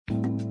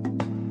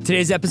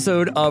Today's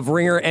episode of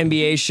Ringer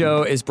NBA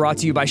Show is brought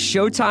to you by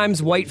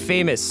Showtime's White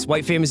Famous.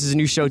 White Famous is a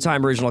new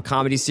Showtime original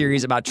comedy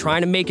series about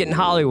trying to make it in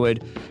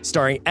Hollywood,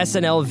 starring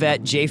SNL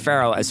vet Jay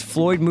Farrow as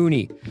Floyd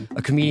Mooney,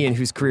 a comedian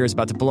whose career is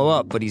about to blow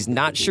up, but he's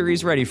not sure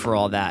he's ready for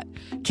all that.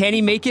 Can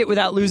he make it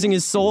without losing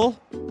his soul?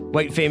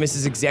 White Famous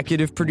is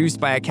executive produced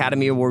by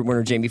Academy Award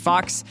winner Jamie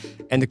Foxx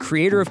and the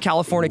creator of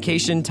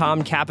Californication,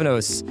 Tom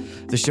Kapanos.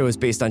 The show is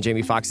based on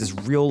Jamie Foxx's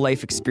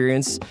real-life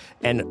experience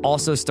and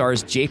also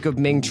stars Jacob,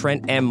 Ming,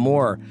 Trent, and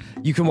more.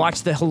 You can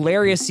watch the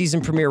hilarious season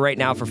premiere right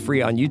now for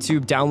free on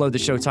YouTube. Download the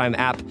Showtime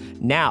app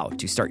now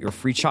to start your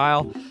free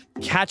trial.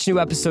 Catch new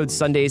episodes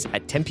Sundays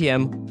at 10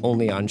 p.m.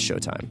 only on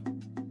Showtime.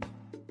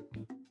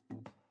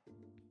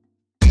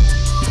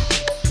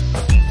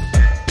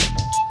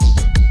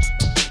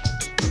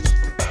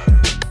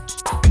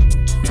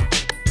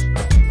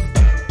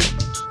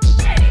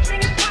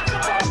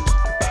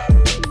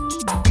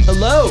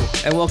 Hello,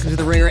 and welcome to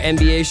the Ringer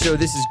NBA Show.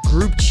 This is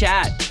Group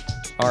Chat,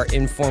 our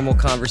informal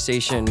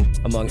conversation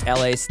among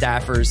LA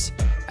staffers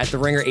at the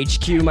Ringer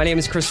HQ. My name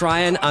is Chris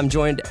Ryan. I'm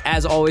joined,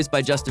 as always,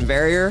 by Justin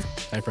Verrier.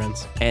 Hi,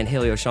 friends. And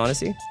Haley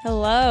O'Shaughnessy.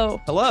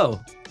 Hello. Hello.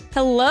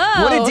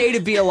 Hello. What a day to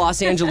be a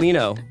Los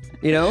Angelino.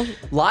 You know,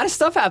 a lot of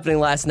stuff happening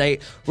last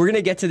night. We're going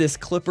to get to this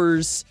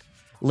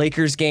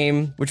Clippers-Lakers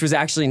game, which was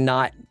actually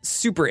not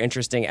super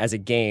interesting as a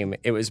game.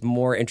 It was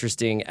more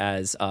interesting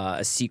as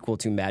a sequel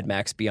to Mad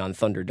Max Beyond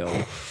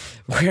Thunderdome,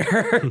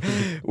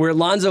 where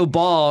Lonzo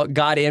Ball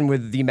got in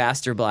with the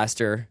Master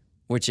Blaster,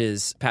 which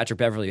is Patrick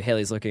Beverley.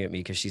 Haley's looking at me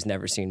because she's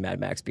never seen Mad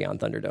Max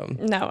Beyond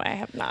Thunderdome. No, I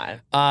have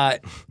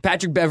not.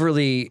 Patrick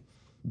Beverley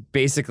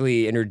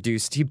basically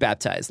he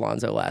baptized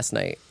Lonzo last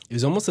night. It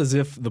was almost as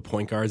if the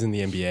point guards in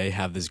the NBA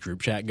have this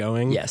group chat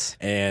going. Yes.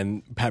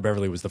 And Pat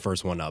Beverley was the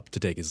first one up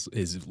to take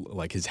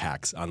his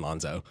hacks on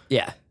Lonzo.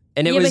 Yeah.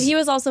 And but he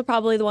was also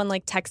probably the one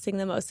texting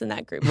the most in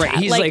that group right,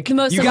 chat. He's like the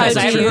most you guys,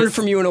 I haven't emojis. heard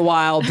from you in a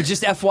while, but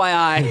just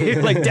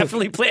FYI,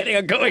 definitely planning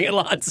on going at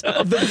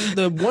Lonzo.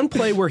 The one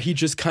play where he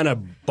just kind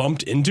of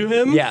bumped into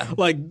him,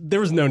 there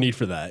was no need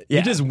for that. Yeah.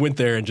 He just went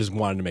there and just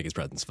wanted to make his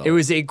presence felt. It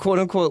was a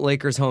quote-unquote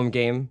Lakers home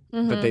game,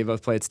 but they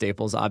both played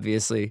Staples,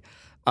 obviously.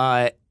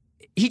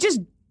 He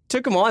just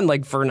took him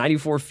on for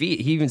 94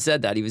 feet. He even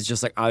said that. He was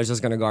just I was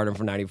just going to guard him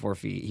for 94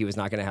 feet. He was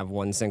not going to have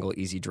one single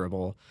easy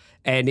dribble.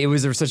 And there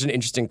was such an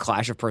interesting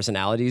clash of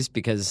personalities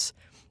because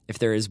if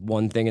there is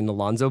one thing in the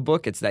Lonzo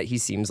book, it's that he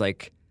seems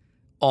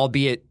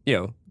albeit,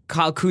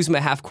 Kyle Kuzma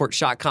half-court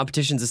shot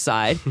competitions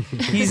aside,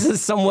 he's a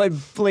somewhat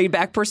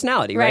laid-back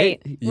personality,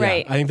 right? Yeah,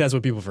 Right. I think that's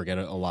what people forget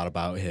a lot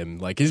about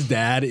him. His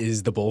dad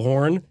is the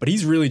bullhorn, but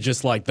he's really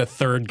just the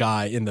third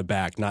guy in the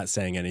back, not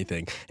saying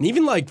anything. And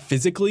even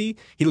physically,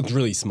 he looked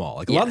really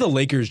small. A lot of the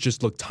Lakers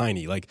just look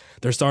tiny.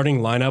 Their starting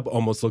lineup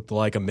almost looked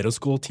like a middle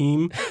school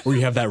team where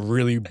you have that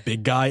really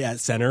big guy at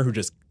center who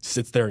just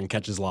sits there and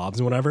catches lobs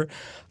and whatever.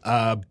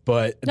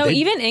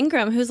 Even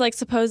Ingram, who's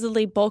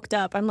supposedly bulked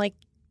up. I'm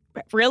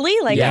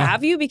really?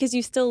 Have you? Because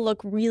you still look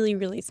really,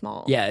 really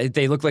small. Yeah,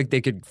 they look like they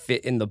could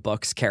fit in the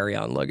Bucks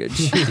carry-on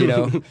luggage,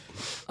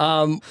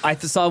 I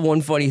saw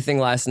one funny thing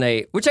last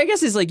night, which I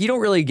guess is you don't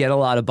really get a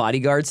lot of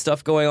bodyguard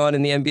stuff going on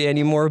in the NBA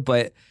anymore,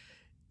 but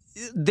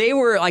they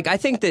were I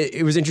think that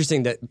it was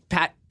interesting that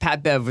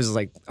Pat Bev was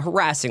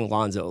harassing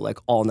Lonzo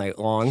all night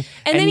long.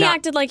 And then he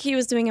acted like he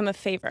was doing him a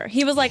favor.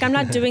 He was I'm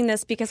not doing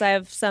this because I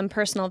have some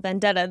personal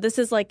vendetta. This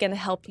is going to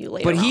help you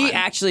later But he on.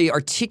 actually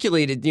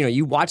articulated,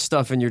 you watch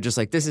stuff and you're just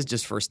this is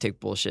just first take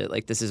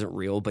bullshit. This isn't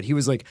real. But he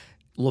was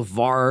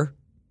LeVar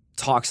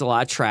talks a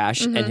lot of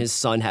trash and his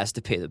son has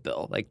to pay the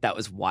bill. That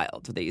was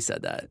wild that he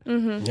said that.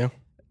 Mm-hmm.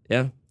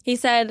 Yeah. He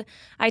said,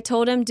 I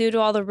told him due to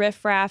all the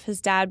riffraff his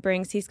dad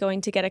brings, he's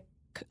going to get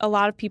a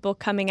lot of people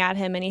coming at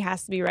him and he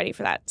has to be ready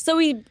for that. So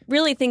he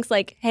really thinks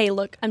hey,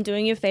 look, I'm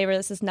doing you a favor.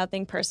 This is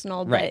nothing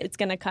personal, but it's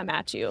going to come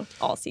at you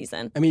all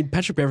season. I mean,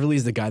 Patrick Beverley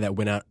is the guy that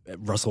went out at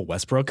Russell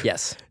Westbrook.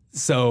 Yes.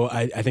 So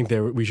I think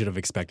we should have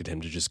expected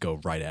him to just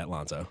go right at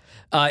Lonzo.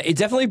 It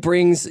definitely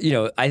brings,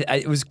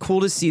 it was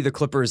cool to see the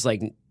Clippers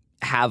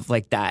have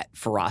that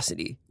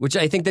ferocity, which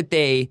I think that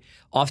they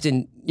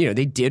often,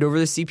 they did over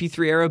the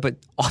CP3 era, but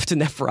often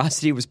that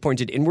ferocity was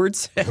pointed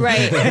inwards.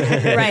 Right.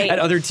 At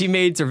other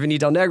teammates or Vinny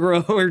Del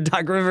Negro or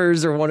Doc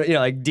Rivers or one,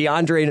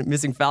 DeAndre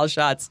missing foul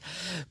shots.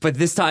 But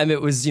this time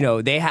it was,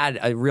 they had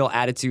a real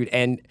attitude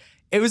and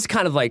it was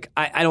kind of I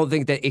don't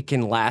think that it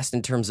can last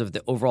in terms of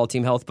the overall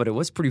team health, but it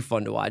was pretty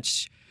fun to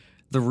watch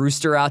the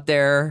Rooster out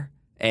there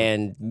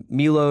and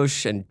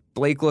Milos and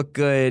Blake looked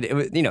good. It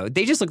was,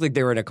 they just looked like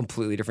they were in a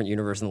completely different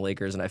universe than the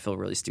Lakers, and I feel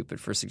really stupid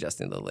for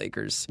suggesting the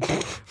Lakers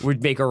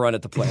would make a run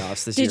at the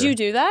playoffs this year. Did you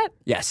do that?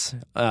 Yes.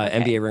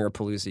 NBA Ringer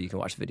Palooza. You can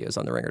watch videos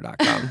on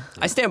theringer.com.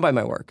 I stand by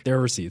my work. There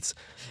are receipts.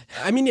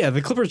 I mean,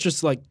 the Clippers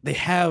just they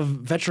have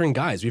veteran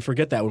guys. We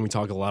forget that when we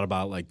talk a lot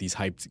about these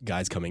hyped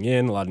guys coming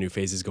in, a lot of new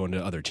faces going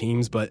to other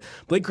teams. But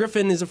Blake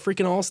Griffin is a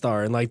freaking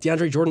all-star, and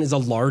DeAndre Jordan is a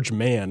large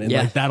man, and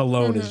that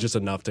alone is just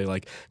enough to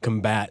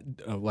combat,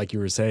 like you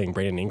were saying,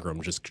 Brandon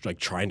Ingram just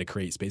trying to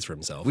create space for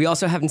himself. We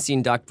also haven't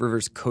seen Doc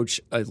Rivers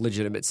coach a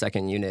legitimate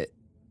second unit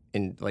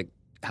in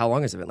how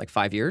long has it been? Like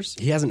 5 years?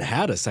 He hasn't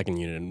had a second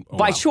unit in a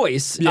By while.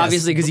 choice, Yes,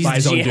 obviously, because he's by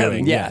his the own GM.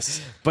 doing, Yeah.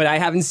 yes. But I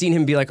haven't seen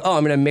him be like, oh,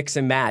 I'm going to mix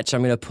and match.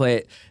 I'm going to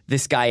put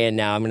this guy in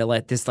now. I'm going to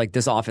let this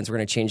offense, we're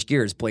going to change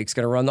gears. Blake's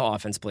going to run the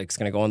offense. Blake's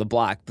going to go on the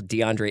block.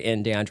 DeAndre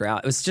in, DeAndre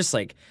out. It was just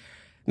like,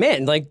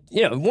 man, like,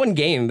 one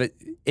game, but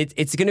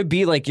it's going to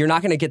be like you're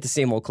not going to get the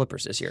same old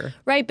Clippers this year.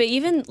 Right, but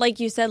even like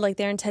you said, like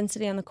their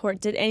intensity on the court,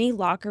 did any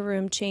locker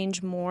room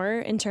change more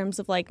in terms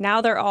of like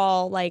now they're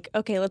all like,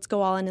 okay, let's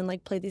go all in and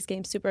like play these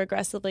games super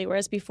aggressively,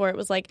 whereas before it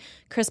was like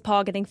Chris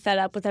Paul getting fed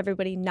up with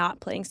everybody not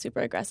playing super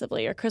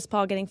aggressively, or Chris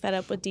Paul getting fed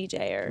up with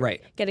DJ, or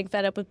getting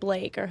fed up with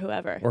Blake or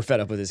whoever. Or fed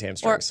up with his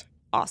hamstrings.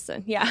 Or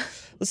Austin, yeah.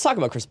 Let's talk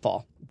about Chris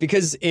Paul.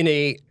 Because in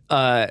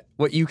a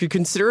what you could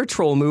consider a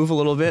troll move a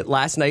little bit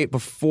last night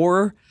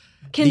before...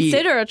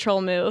 Consider a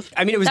troll move.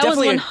 I mean, it was that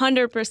definitely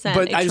 100%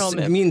 but a troll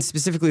move. I mean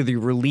specifically the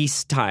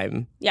release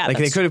time. Yeah, like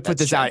they could have put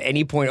this out at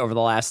any point over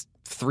the last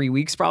 3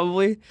 weeks,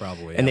 probably.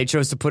 Probably, and they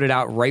chose to put it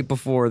out right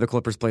before the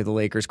Clippers played the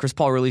Lakers. Chris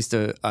Paul released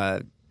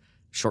a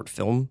short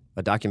film,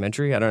 a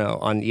documentary, I don't know,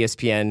 on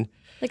ESPN.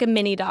 Like a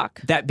mini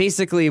doc. That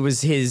basically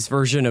was his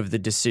version of The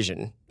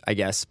Decision, I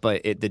guess.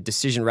 But The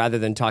Decision, rather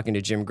than talking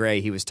to Jim Gray,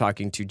 he was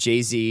talking to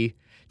Jay-Z.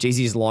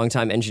 Jay-Z's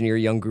longtime engineer,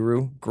 Young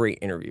Guru. Great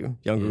interview.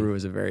 Young Guru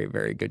is a very,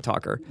 very good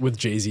talker. With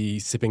Jay-Z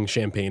sipping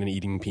champagne and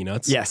eating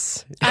peanuts.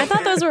 Yes. I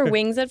thought those were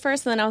wings at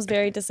first, and then I was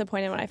very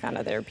disappointed when I found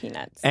out they were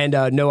peanuts. And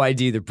No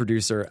ID, the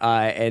producer.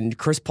 And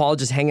Chris Paul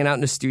just hanging out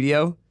in the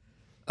studio.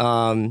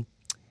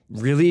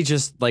 Really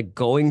just like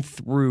going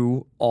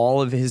through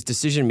all of his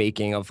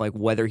decision-making of like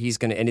whether he's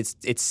going to... And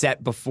it's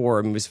set before,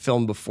 I mean, it was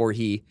filmed before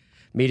he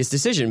made his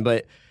decision.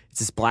 But it's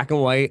this black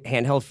and white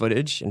handheld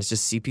footage, and it's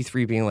just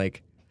CP3 being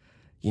like,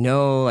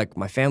 like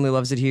my family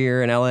loves it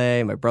here in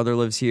LA. My brother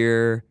lives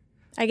here.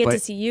 I get to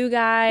see you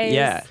guys.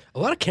 Yeah. A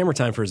lot of camera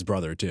time for his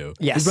brother, too.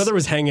 Yes. His brother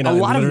was hanging out. A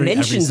lot of literally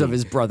mentions every of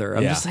his brother.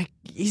 I'm Yeah. just like,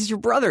 he's your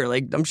brother.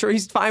 Like, I'm sure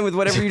he's fine with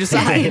whatever you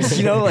decide.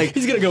 Like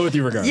he's going to go with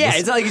you regardless. Yeah,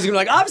 it's not like he's going to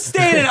be like, I'm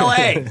staying in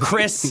LA,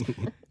 Chris.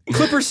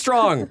 Clippers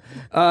strong.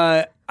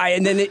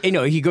 And then,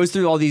 he goes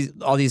through all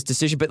these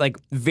decisions, but like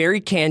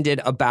very candid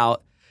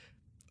about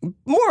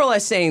more or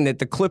less saying that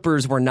the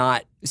Clippers were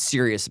not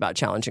serious about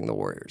challenging the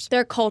Warriors.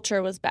 Their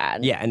culture was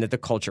bad. Yeah, and that the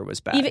culture was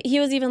bad.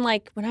 He was even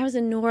like, when I was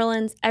in New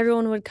Orleans,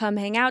 everyone would come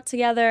hang out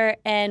together.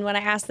 And when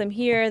I asked them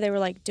here, they were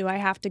like, do I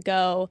have to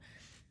go?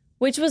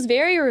 Which was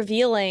very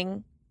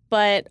revealing,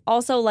 but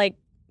also like,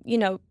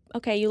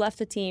 okay, you left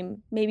the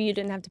team. Maybe you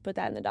didn't have to put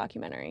that in the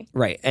documentary.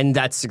 Right, and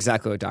that's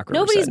exactly what Doc Rivers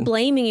Nobody's said.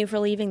 blaming you for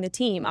leaving the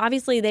team.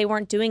 Obviously, they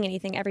weren't doing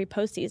anything every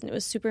postseason. It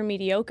was super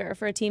mediocre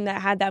for a team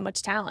that had that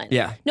much talent.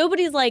 Yeah.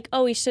 Nobody's like,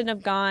 oh, he shouldn't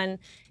have gone.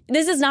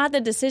 This is not the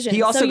decision.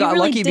 He also So you got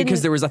really lucky didn't-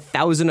 because there was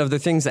 1,000 other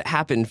things that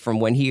happened from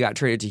when he got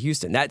traded to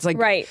Houston. That's like,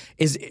 Right.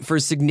 is for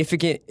as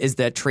significant as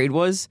that trade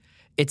was,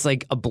 it's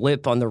like a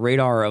blip on the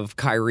radar of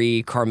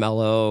Kyrie,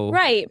 Carmelo.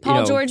 Right.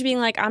 Paul George being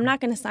like, I'm not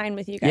going to sign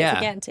with you guys Yeah.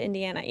 again to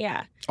Indiana.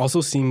 Yeah. Also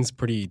seems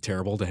pretty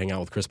terrible to hang out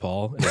with Chris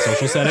Paul in a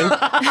social setting.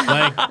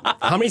 Like,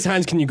 how many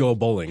times can you go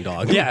bowling,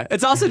 dog? Yeah,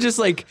 it's also just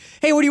like,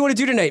 hey, what do you want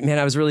to do tonight? Man,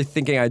 I was really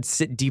thinking I'd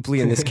sit deeply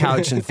in this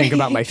couch and think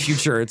about my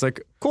future. It's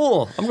like,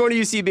 cool, I'm going to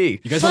UCB.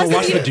 You guys want to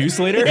watch The Deuce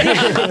later?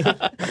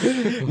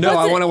 No,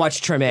 I want to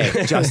watch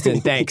Treme.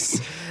 Justin, thanks.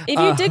 If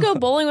you did go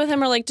bowling with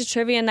him or like to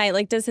trivia night,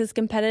 like does his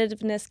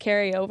competitiveness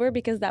carry over?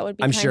 Because that would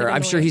be I'm kind sure. of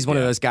I'm sure annoying. he's one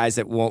of those guys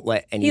that won't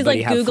let anybody He's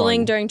like have Googling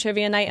fun. during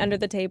trivia night under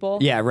the table.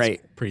 Yeah,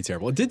 right. Pretty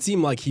terrible. It did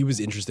seem like he was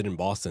interested in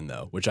Boston,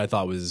 though, which I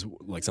thought was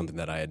like something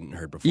that I hadn't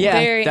heard before. Yeah,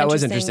 Very that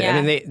was interesting,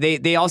 interesting. yeah. I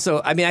mean, they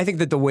also. I mean, I think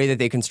that the way that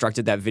they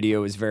constructed that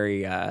video is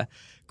very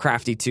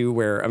crafty too.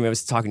 Where I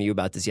was talking to you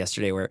about this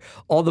yesterday, where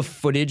all the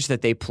footage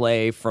that they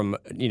play from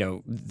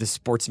the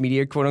sports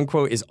media, quote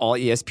unquote, is all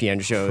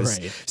ESPN shows.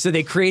 Right. So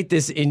they create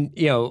this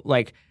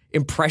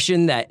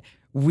impression that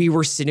we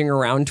were sitting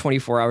around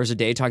 24 hours a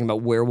day talking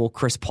about where will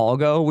Chris Paul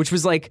go, which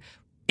was like.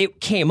 It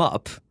came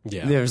up.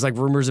 Yeah. There was like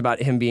rumors about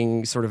him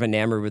being sort of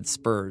enamored with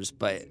Spurs,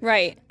 but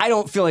Right. I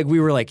don't feel like we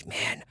were like,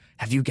 man,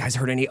 have you guys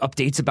heard any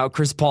updates about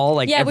Chris Paul?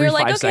 Like Yeah, every we were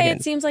like, 5 okay,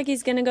 seconds. it seems like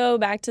he's going to go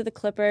back to the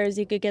Clippers.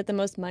 You could get the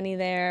most money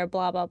there,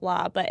 blah, blah,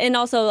 blah. And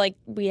also, like,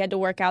 we had to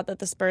work out that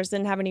the Spurs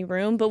didn't have any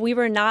room, but we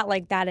were not,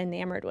 like, that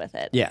enamored with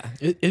it. Yeah.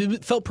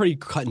 It felt pretty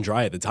cut and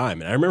dry at the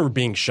time. And I remember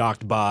being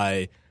shocked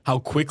by how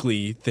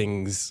quickly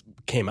things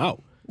came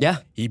out. Yeah.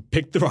 He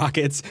picked the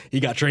Rockets, he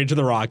got traded to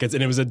the Rockets,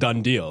 and it was a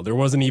done deal. There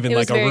wasn't even It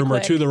was like a very rumor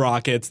quick. to the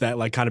Rockets that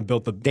like kind of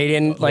built the They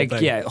didn't whole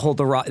thing. hold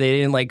the they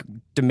didn't like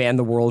demand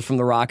the world from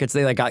the Rockets.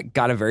 They like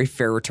got a very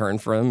fair return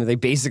for him. They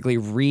basically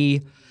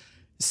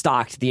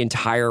restocked the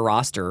entire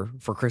roster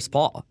for Chris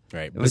Paul.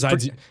 Right. was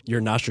Besides your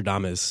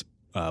Nostradamus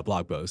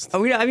blog post. I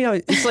mean,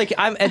 it's like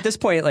I'm at this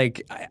point,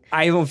 like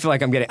I don't feel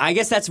like I'm getting. I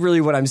guess that's really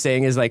what I'm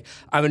saying is like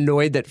I'm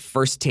annoyed that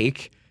First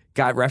Take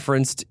got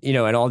referenced, and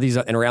all these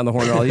and Around the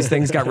Horn and all these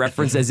things got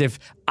referenced as if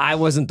I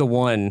wasn't the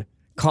one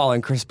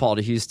calling Chris Paul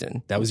to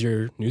Houston. That was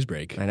your news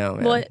break. I know,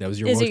 man. What, that was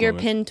your is it your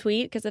moment. pinned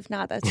tweet? Because if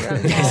not, that's your own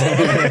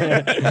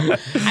fault.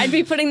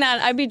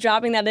 I'd be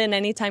dropping that in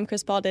anytime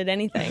Chris Paul did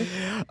anything.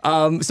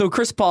 So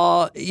Chris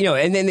Paul,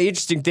 and then the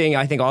interesting thing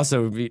I think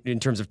also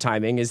in terms of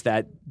timing is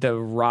that the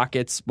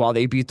Rockets, while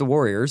they beat the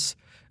Warriors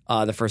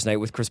the first night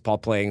with Chris Paul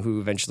playing, who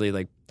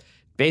eventually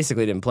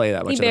basically didn't play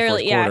that much in the fourth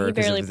quarter he barely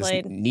because of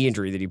played. this knee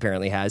injury that he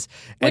apparently has.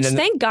 Which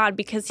thank God,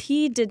 because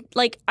he did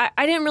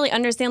I didn't really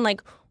understand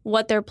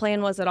what their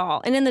plan was at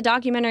all. And in the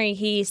documentary,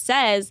 he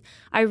says,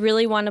 I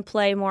really want to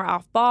play more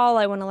off ball.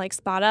 I want to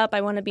spot up.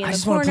 I want to be in the corner. I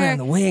just want to play on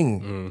the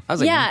wing. I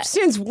was like,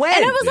 since when?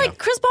 And I was like,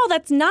 Chris Paul,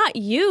 that's not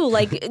you.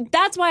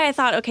 That's why I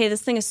thought, okay,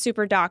 this thing is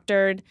super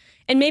doctored.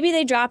 And maybe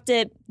they dropped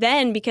it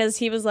then because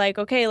he was like,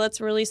 okay,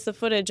 let's release the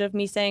footage of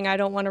me saying I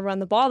don't want to run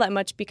the ball that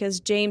much because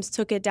James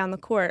took it down the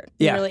court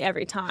nearly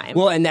every time.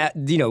 Well, and that,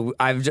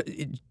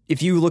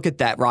 if you look at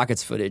that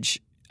Rockets footage,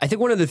 I think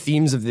one of the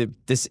themes of the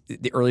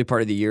early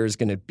part of the year is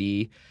going to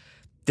be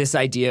this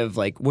idea of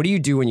what do you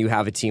do when you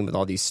have a team with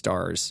all these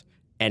stars,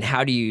 and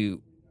how do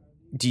you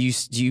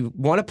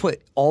want to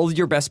put all of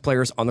your best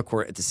players on the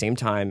court at the same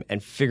time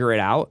and figure it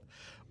out,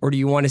 or do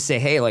you want to say,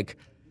 hey,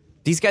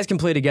 these guys can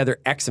play together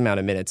X amount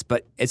of minutes,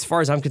 but as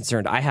far as I'm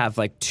concerned, I have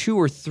 2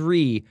 or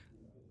 3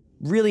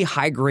 really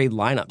high grade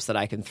lineups that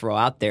I can throw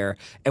out there,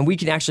 and we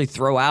can actually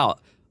throw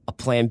out a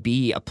plan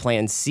B, a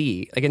plan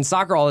C. In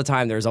soccer all the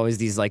time, there's always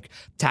these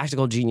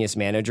tactical genius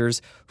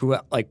managers who,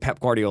 Pep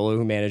Guardiola,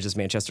 who manages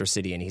Manchester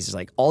City, and he's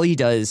just all he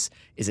does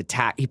is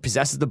attack. He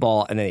possesses the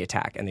ball and then they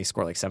attack, and they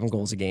score 7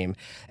 goals a game.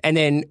 And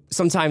then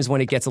sometimes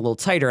when it gets a little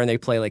tighter and they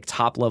play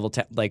top level,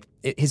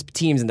 his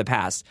teams in the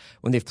past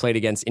when they've played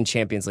against in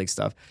Champions League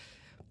stuff,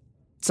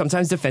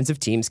 sometimes defensive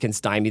teams can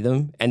stymie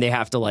them, and they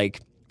have to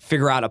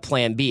figure out a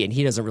plan B, and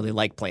he doesn't really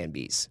like plan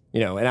Bs,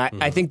 And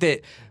I think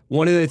that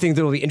one of the things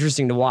that will be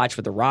interesting to watch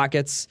with the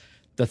Rockets,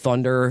 the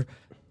Thunder,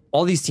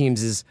 all these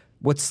teams is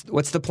what's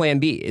the plan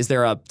B? Is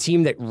there a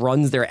team that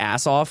runs their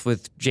ass off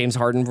with James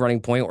Harden running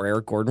point or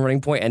Eric Gordon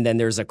running point, and then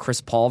there's a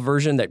Chris Paul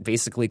version that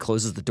basically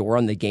closes the door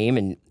on the game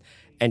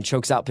and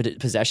chokes out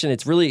possession?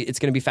 It's going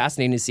to be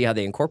fascinating to see how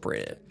they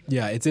incorporate it.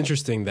 Yeah, it's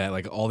interesting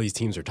that all these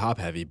teams are top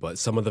heavy, but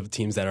some of the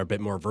teams that are a bit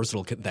more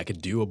versatile that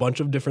could do a bunch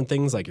of different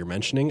things, like you're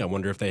mentioning, I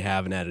wonder if they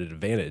have an added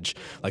advantage.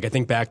 I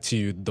think back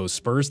to those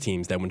Spurs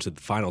teams that went to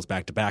the finals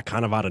back to back,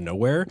 kind of out of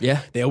nowhere.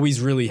 Yeah, they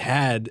always really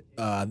had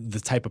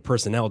the type of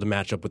personnel to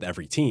match up with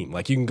every team.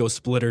 You can go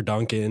Splitter,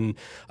 Duncan,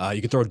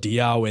 you can throw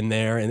Diaw in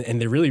there, and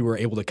they really were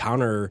able to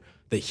counter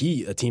the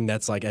Heat, a team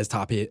that's as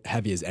top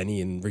heavy as any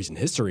in recent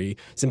history,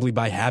 simply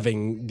by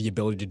having the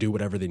ability to do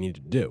whatever they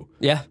needed to do.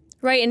 Yeah.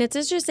 Right, and it's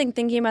interesting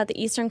thinking about the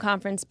Eastern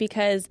Conference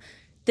because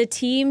the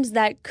teams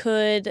that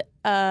could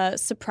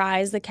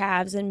surprise the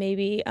Cavs and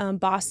maybe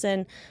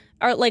Boston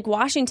are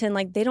Washington,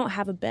 they don't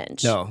have a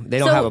bench. No, they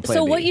don't have a plan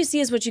So B. what you see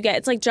is what you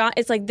get.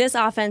 It's like this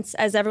offense,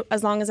 as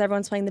long as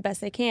everyone's playing the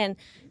best they can,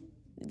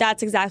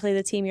 that's exactly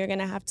the team you're going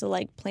to have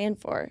to plan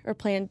for or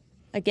plan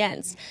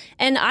against.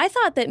 And I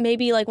thought that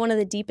maybe one of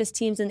the deepest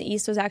teams in the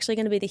East was actually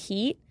going to be the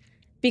Heat,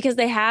 because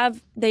they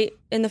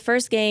in the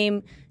first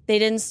game they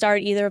didn't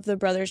start either of the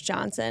brothers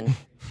Johnson,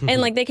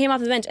 and they came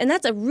off the bench, and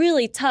that's a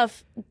really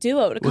tough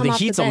duo to come off the bench. Well,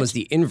 the Heat's almost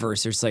the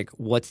inverse. There's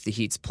what's the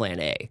Heat's plan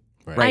A?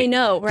 Right. I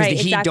know, right? Because the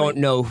Heat exactly. don't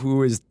know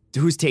who's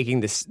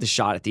taking the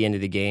shot at the end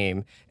of the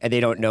game, and they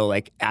don't know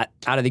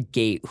out of the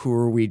gate who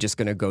are we just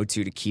going to go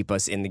to keep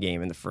us in the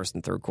game in the first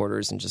and third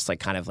quarters and just set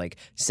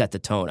the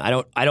tone. I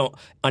don't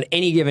on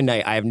any given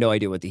night I have no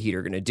idea what the Heat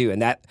are going to do,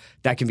 and that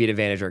can be an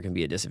advantage or it can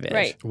be a disadvantage.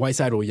 Right.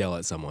 Whiteside will yell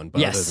at someone, but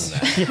yes.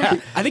 other than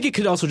that, I think it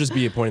could also just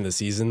be a point in the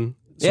season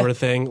sort of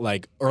thing.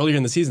 Earlier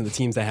in the season, the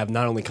teams that have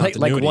not only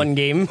continuity, like one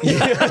game.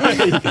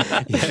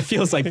 Yeah, it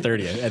feels like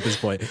 30 at this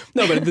point.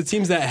 No, but the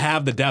teams that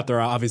have the depth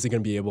are obviously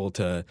going to be able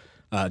to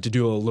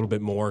do a little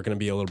bit more, going to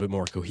be a little bit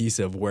more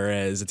cohesive.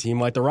 Whereas a team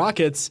like the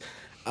Rockets,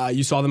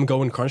 you saw them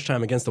go in crunch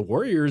time against the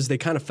Warriors. They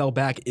kind of fell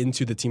back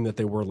into the team that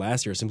they were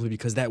last year simply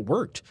because that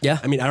worked. Yeah.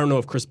 I don't know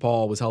if Chris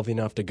Paul was healthy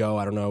enough to go.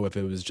 I don't know if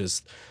it was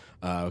just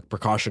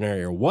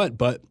precautionary or what,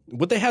 but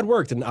what they had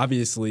worked, and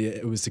obviously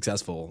it was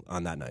successful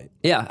on that night.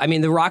 Yeah,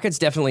 the Rockets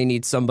definitely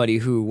need somebody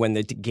who, when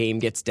the game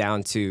gets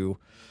down to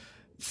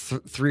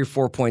 3 or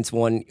 4 points,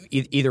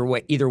 either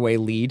way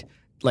lead,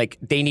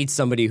 they need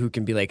somebody who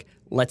can be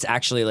let's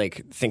actually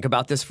think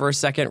about this for a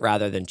second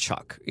rather than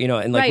chuck,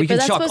 and right, we can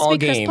but that's chuck supposed all to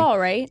be game. Chris Paul,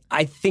 right?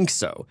 I think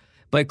so,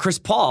 but Chris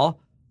Paul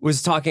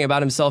was talking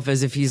about himself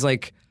as if he's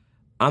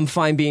I'm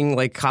fine being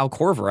Kyle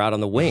Korver out on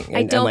the wing.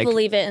 I don't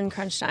believe it in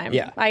crunch time.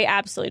 Yeah. I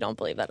absolutely don't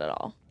believe that at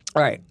all.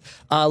 All right,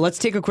 let's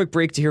take a quick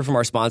break to hear from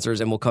our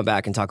sponsors, and we'll come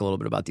back and talk a little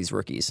bit about these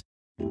rookies.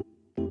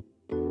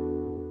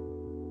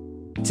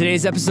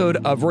 Today's episode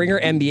of Ringer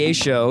NBA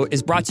Show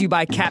is brought to you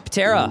by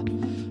Capterra.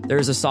 There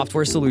is a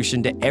software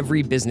solution to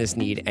every business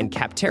need, and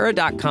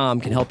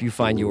Capterra.com can help you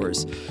find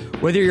yours.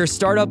 Whether you're a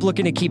startup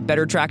looking to keep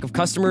better track of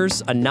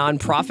customers, a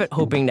nonprofit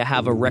hoping to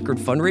have a record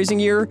fundraising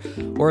year,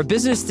 or a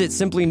business that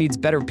simply needs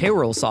better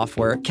payroll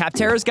software,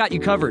 Capterra's got you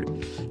covered.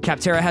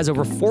 Capterra has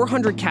over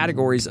 400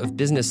 categories of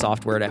business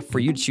software for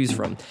you to choose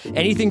from.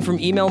 Anything from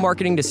email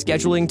marketing to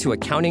scheduling to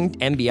accounting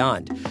and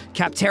beyond.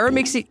 Capterra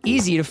makes it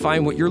easy to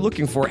find what you're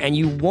looking for, and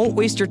you won't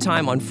waste your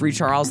time on free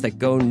trials that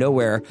go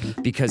nowhere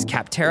because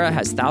Capterra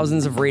has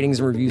thousands of ratings and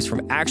reviews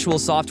from actual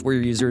software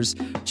users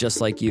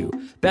just like you.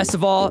 Best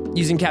of all,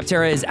 using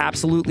Capterra is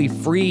absolutely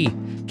free.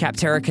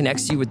 Capterra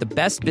connects you with the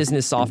best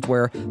business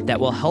software that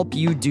will help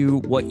you do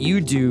what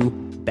you do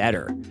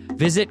better.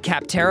 Visit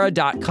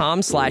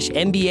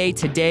Capterra.com/NBA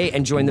today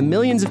and join the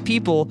millions of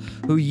people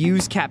who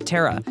use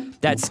Capterra.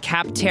 That's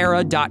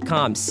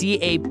Capterra.com,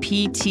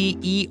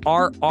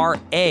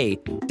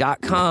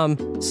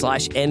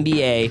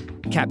 Capterra.com/NBA,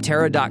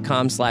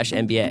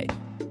 Capterra.com/NBA.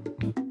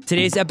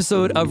 Today's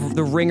episode of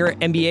the Ringer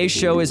NBA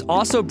Show is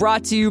also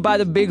brought to you by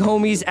the big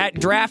homies at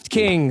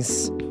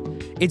DraftKings.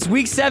 It's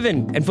week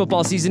 7 and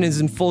football season is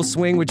in full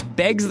swing, which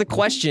begs the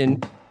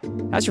question,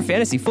 how's your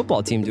fantasy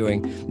football team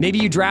doing? Maybe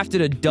you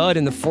drafted a dud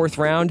in the 4th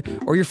round,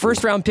 or your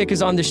first round pick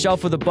is on the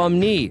shelf with a bum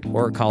knee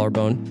or a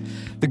collarbone.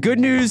 The good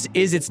news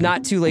is it's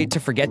not too late to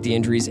forget the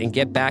injuries and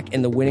get back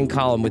in the winning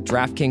column with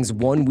DraftKings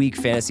 1-week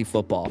fantasy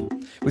football.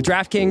 With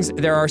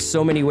DraftKings, there are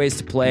so many ways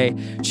to play.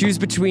 Choose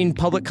between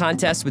public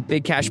contests with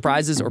big cash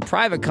prizes or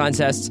private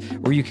contests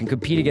where you can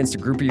compete against a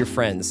group of your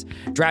friends.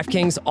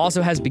 DraftKings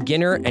also has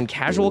beginner and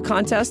casual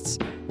contests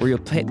where you'll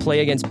play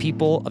against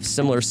people of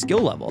similar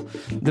skill level.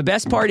 The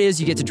best part is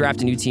you get to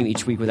draft a new team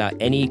each week without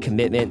any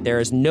commitment.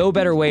 There is no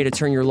better way to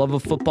turn your love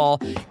of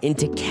football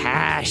into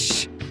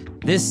cash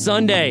this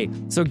Sunday.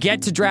 So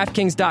get to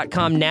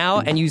DraftKings.com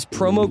now and use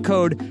promo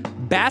code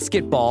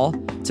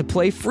BASKETBALL to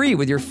play free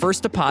with your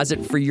first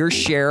deposit for your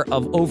share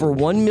of over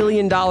 $1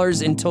 million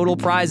in total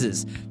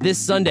prizes this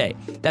Sunday.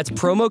 That's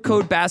promo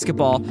code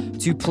BASKETBALL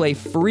to play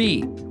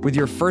free with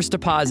your first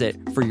deposit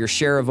for your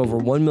share of over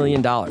 $1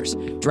 million.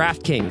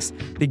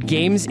 DraftKings, the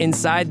game's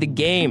inside the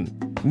game.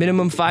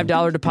 Minimum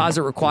 $5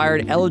 deposit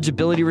required.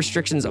 Eligibility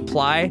restrictions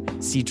apply.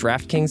 See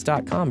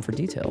DraftKings.com for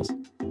details.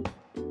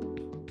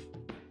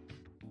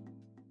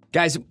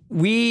 Guys,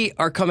 we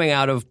are coming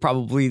out of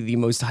probably the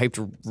most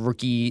hyped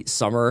rookie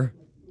summer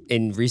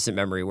in recent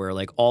memory, where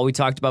like all we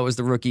talked about was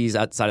the rookies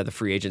outside of the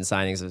free agent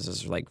signings. This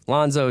is like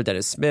Lonzo,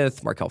 Dennis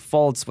Smith, Markelle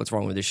Fultz. What's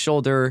wrong with his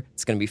shoulder?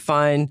 It's going to be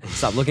fine.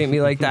 Stop looking at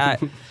me like that.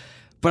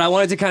 But I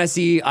wanted to kind of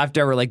see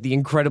after like the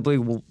incredibly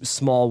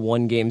small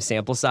 1-game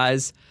sample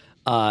size,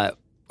 how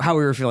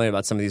we were feeling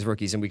about some of these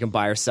rookies, and we can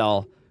buy or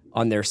sell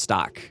on their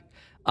stock.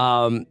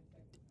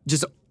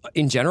 Just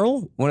in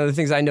general, one of the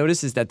things I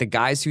noticed is that the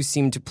guys who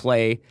seem to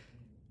play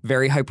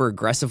very hyper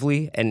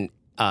aggressively and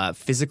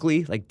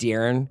physically, like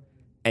De'Aaron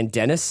and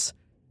Dennis,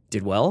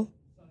 did well.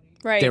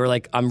 Right. They were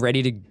like, I'm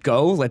ready to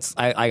go.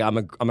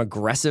 I'm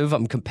aggressive.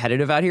 I'm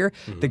competitive out here.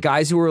 Mm-hmm. The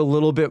guys who were a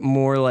little bit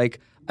more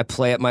like, I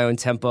play at my own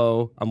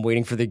tempo. I'm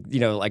waiting for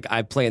like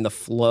I play in the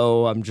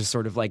flow. I'm just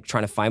sort of like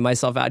trying to find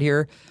myself out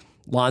here.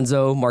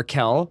 Lonzo,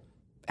 Markelle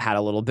had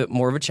a little bit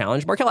more of a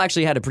challenge. Markelle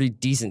actually had a pretty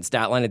decent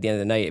stat line at the end of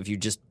the night if you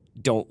just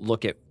don't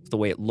look at the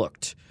way it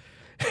looked.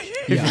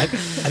 Yeah, I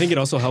think it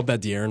also helped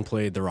that De'Aaron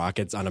played the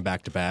Rockets on a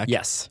back-to-back.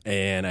 Yes.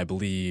 And I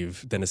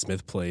believe Dennis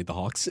Smith played the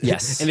Hawks.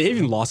 Yes. And they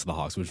even lost to the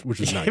Hawks, which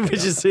was not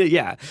good.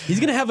 Yeah. He's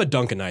going to have a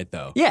dunk a night,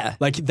 though. Yeah.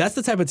 Like, that's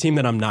the type of team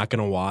that I'm not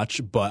going to watch,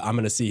 but I'm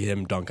going to see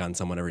him dunk on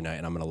someone every night,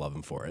 and I'm going to love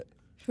him for it.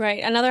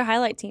 Right. Another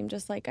highlight team,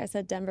 just like I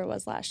said Denver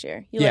was last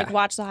year. You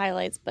watch the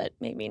highlights, but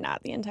maybe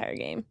not the entire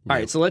game. All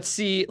right, so let's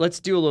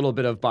do a little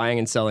bit of buying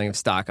and selling of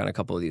stock on a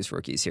couple of these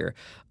rookies here.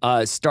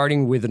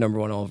 Starting with the number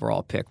 1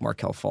 overall pick,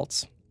 Markelle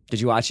Fultz. Did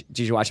you watch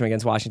him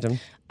against Washington?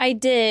 I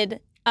did.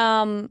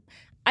 I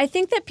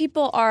think that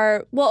people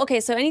are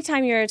so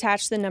anytime you're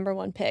attached to the number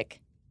 1 pick,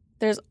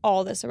 there's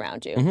all this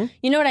around you. Mm-hmm.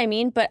 You know what I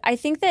mean? But I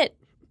think that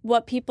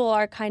what people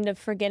are kind of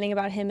forgetting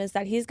about him is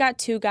that he's got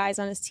 2 guys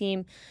on his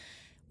team,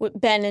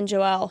 Ben and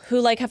Joel,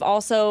 who like are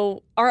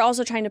also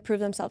trying to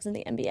prove themselves in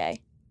the NBA.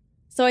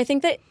 So I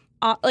think that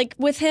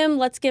with him,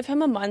 let's give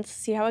him a month,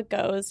 see how it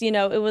goes. You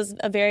know, it was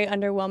a very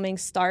underwhelming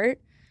start,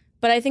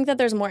 but I think that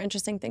there's more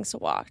interesting things to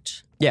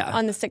watch.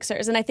 On the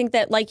Sixers. And I think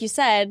that, like you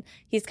said,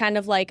 he's kind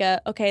of like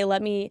let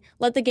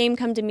the game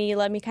come to me.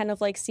 Let me kind of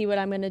like see what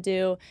I'm going to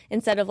do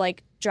instead of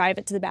like drive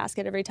it to the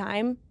basket every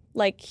time.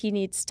 Like he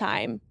needs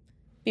time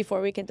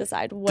before we can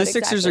decide what the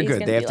Sixers are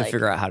good. They have to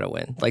figure out how to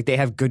win. Like they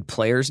have good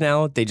players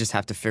now. They just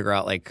have to figure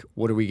out like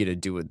what are we going to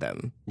do with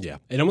them. Yeah,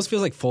 it almost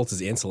feels like Fultz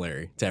is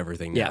ancillary to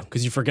everything now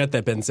because you forget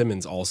that Ben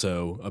Simmons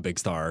also a big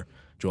star.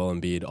 Joel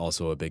Embiid,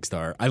 also a big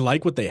star. I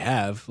like what they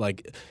have.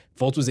 Like,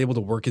 Fultz was able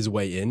to work his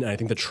way in, and I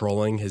think the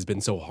trolling has been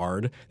so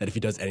hard that if he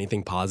does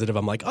anything positive,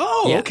 I'm like,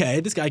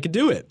 okay, this guy could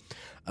do it.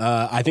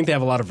 I think they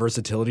have a lot of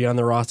versatility on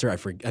their roster. I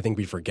think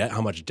we forget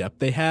how much depth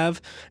they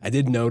have. I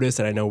did notice,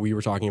 and I know we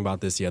were talking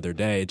about this the other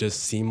day, it just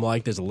seemed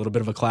like there's a little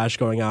bit of a clash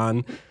going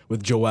on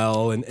with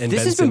Joel and Ben Simmons.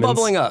 This has been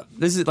bubbling up.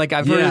 This is like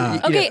I've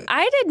heard. Okay,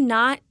 I did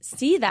not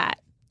see that.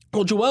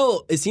 Well,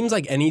 Joel, it seems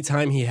like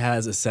anytime he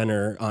has a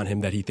center on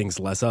him that he thinks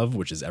less of,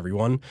 which is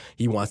everyone,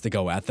 he wants to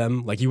go at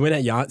them. Like, he went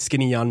at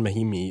skinny Jan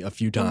Mahimi a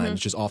few times,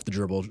 just off the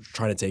dribble,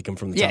 trying to take him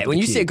from the top of the key. Yeah, when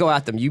you say go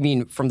at them, you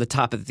mean from the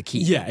top of the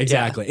key. Yeah,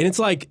 exactly. And it's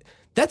like,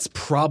 that's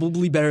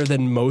probably better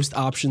than most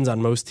options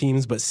on most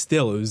teams, but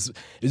still, it was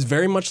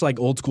very much like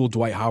old school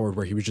Dwight Howard,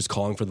 where he was just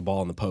calling for the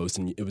ball in the post,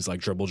 and it was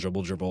like dribble,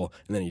 dribble, dribble,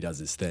 and then he does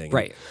his thing.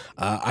 Right.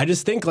 I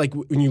just think, like,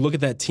 when you look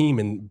at that team,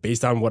 and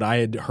based on what I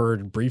had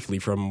heard briefly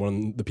from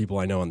one of the people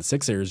I know on the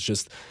Sixers,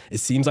 just it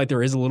seems like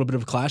there is a little bit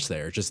of a clash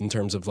there, just in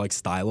terms of like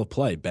style of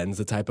play. Ben's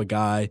the type of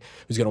guy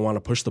who's going to want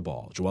to push the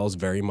ball. Joel's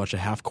very much a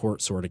half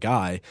court sort of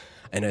guy,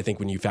 and I think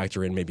when you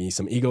factor in maybe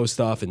some ego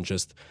stuff and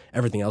just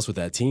everything else with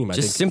that team, I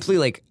think simply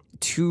like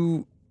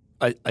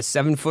a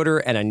 7-footer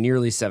and a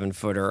nearly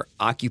 7-footer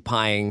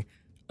occupying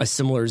a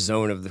similar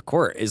zone of the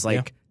court is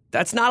like,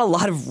 that's not a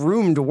lot of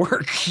room to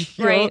work.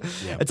 Right.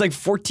 Yeah. It's like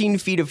 14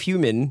 feet of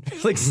human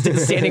like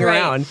standing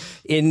around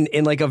in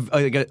like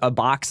a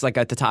box like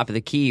at the top of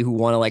the key who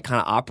want to like kind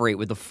of operate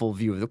with the full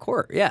view of the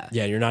court. Yeah.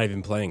 Yeah, you're not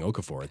even playing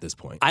Okafor at this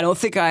point. I don't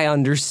think I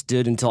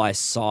understood until I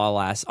saw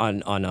last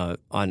on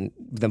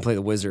them play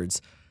the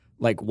Wizards,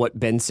 like what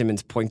Ben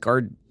Simmons point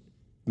guard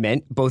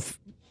meant, both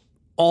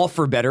all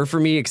for better for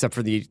me, except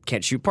for the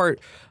can't shoot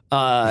part.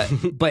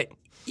 But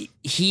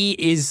he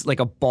is like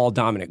a ball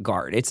dominant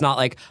guard. It's not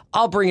like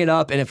I'll bring it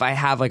up, and if I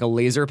have like a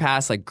laser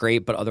pass, like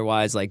great, but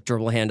otherwise like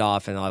dribble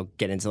handoff and I'll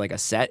get into like a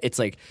set. It's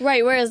like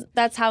right. Whereas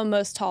that's how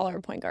most taller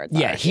point guards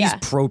are. He's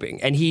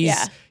probing, and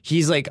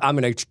he's like, I'm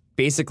gonna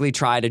basically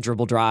try to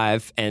dribble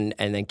drive and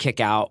then kick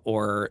out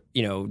or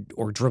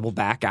dribble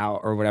back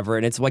out or whatever.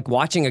 And it's like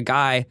watching a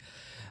guy.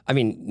 I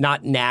mean,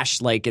 not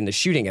Nash like in the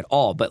shooting at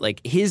all, but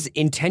like his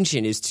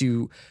intention is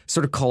to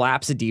sort of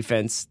collapse a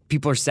defense.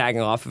 People are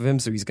sagging off of him,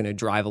 so he's going to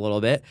drive a little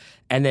bit.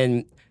 And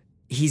then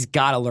he's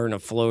got to learn a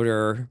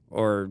floater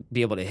or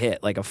be able to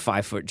hit like a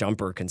 5-foot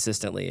jumper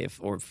consistently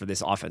or for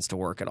this offense to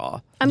work at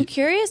all. I'm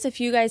curious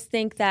if you guys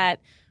think that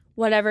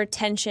whatever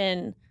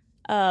tension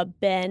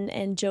Ben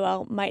and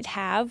Joel might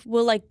have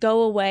will like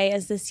go away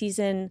as the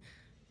season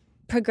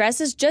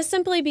progresses, just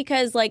simply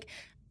because like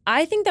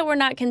I think that we're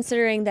not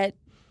considering that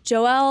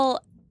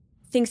Joel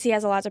thinks he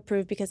has a lot to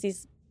prove because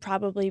he's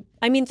probably,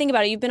 I mean, think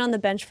about it. You've been on the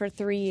bench for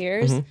 3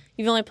 years. Mm-hmm.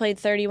 You've only played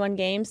 31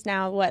 games.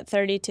 Now,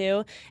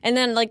 32? And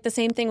then, like, the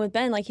same thing with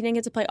Ben. Like, he didn't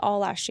get to play all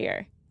last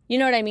year. You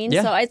know what I mean?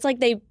 Yeah. So it's like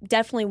they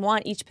definitely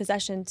want each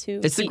possession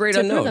to It's the great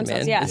unknown,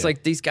 man. Yeah. It's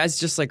like these guys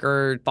just like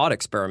are thought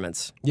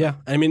experiments. Yeah.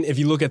 I mean, if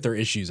you look at their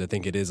issues, I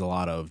think it is a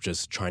lot of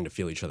just trying to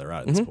feel each other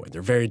out at this point.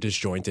 They're very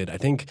disjointed. I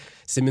think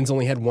Simmons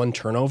only had 1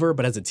 turnover,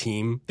 but as a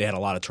team, they had a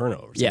lot of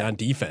turnovers. Yeah. And on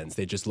defense,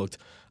 they just looked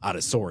out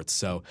of sorts.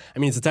 So, I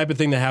mean, it's the type of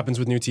thing that happens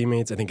with new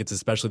teammates. I think it's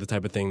especially the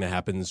type of thing that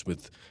happens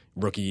with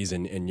rookies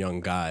and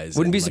young guys.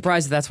 Wouldn't be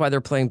surprised if that's why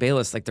they're playing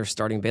Bayless, like they're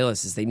starting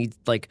Bayless, is they need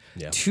like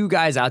 2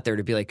 guys out there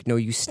to be like, no,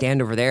 you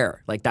stand over there.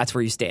 Like, that's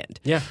where you stand.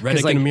 Yeah,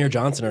 Redick and Amir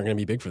Johnson are going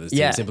to be big for this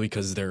team simply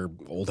because they're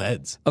old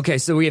heads. Okay,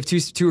 so we have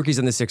two rookies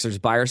on the Sixers,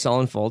 buy or sell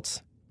and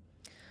Fultz.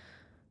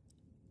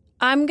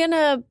 I'm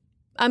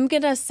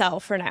gonna sell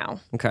for now.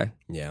 Okay.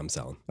 Yeah, I'm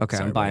selling. Okay,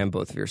 I'm buying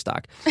both of your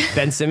stock.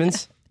 Ben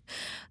Simmons?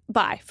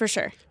 Buy, for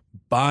sure.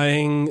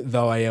 Buying,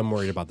 though I am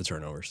worried about the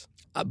turnovers.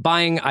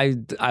 Buying, I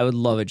would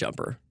love a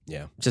jumper.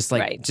 Yeah. Just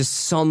like just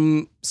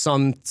some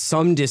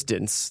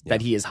distance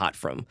that he is hot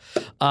from.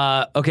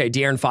 Okay,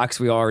 De'Aaron Fox,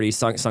 we already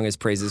sung his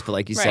praises, but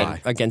like you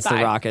said, against the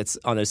Rockets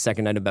on his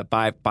second night of bet,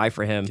 buy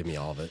for him. Give me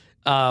all of it.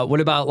 What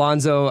about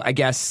Lonzo? I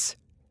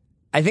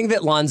think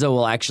that Lonzo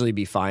will actually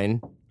be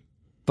fine,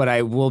 but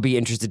I will be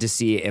interested to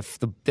see if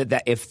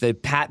the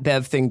Pat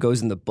Bev thing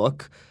goes in the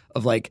book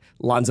of like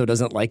Lonzo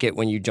doesn't like it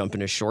when you jump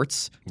into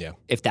shorts. Yeah.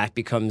 If that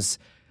becomes,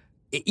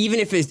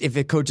 even if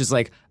the coach is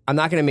like, I'm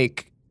not going to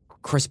make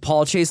Chris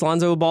Paul chase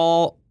Lonzo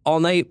ball all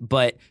night,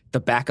 but the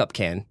backup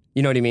can.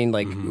 You know what I mean?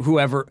 Like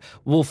whoever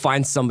will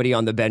find somebody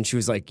on the bench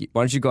who's like,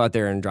 why don't you go out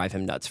there and drive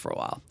him nuts for a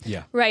while?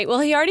 Yeah. Right. Well,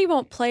 he already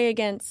won't play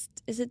against.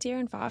 Is it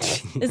De'Aaron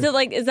Fox?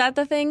 Is that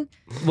the thing?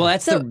 Well,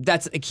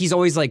 that's he's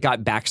always like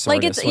got back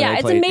soreness. Like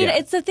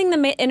it's the thing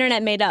the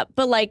internet made up.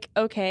 But like,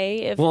 okay,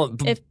 if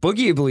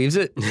Boogie believes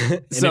it,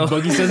 so if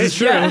Boogie says it's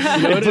true. You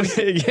know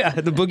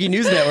the Boogie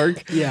News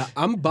Network. Yeah,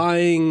 I'm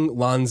buying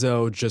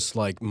Lonzo just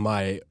like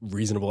my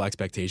reasonable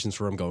expectations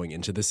for him going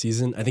into this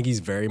season. I think he's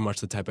very much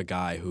the type of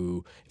guy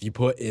who, if you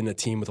put in a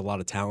team with a lot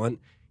of talent,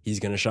 he's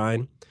going to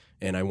shine.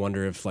 And I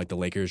wonder if like the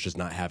Lakers just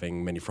not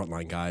having many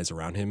frontline guys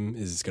around him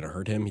is going to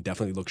hurt him. He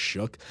definitely looks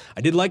shook.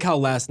 I did like how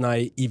last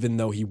night, even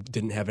though he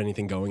didn't have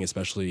anything going,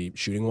 especially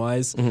shooting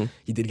wise,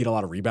 he did get a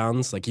lot of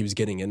rebounds. Like he was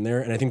getting in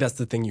there. And I think that's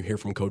the thing you hear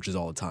from coaches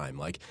all the time.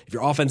 Like if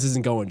your offense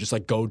isn't going, just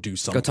like go do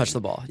something. Go touch the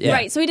ball. Yeah.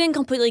 Right. So he didn't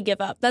completely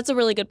give up. That's a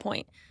really good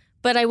point.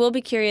 But I will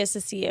be curious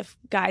to see if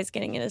guys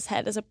getting in his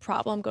head is a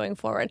problem going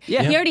forward.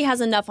 Yeah. He already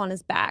has enough on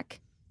his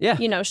back. Yeah.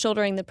 You know,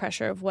 shouldering the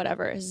pressure of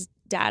whatever his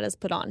dad has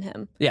put on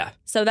him. Yeah.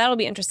 So that'll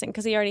be interesting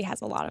because he already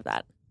has a lot of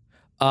that.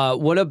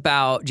 What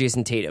about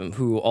Jason Tatum,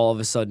 who all of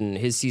a sudden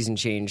his season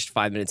changed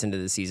 5 minutes into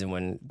the season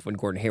when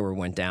Gordon Hayward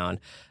went down?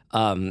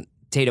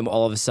 Tatum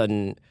all of a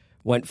sudden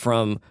went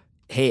from,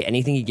 hey,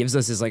 anything he gives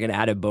us is like an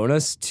added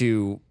bonus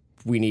to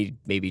we need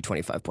maybe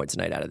 25 points a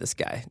night out of this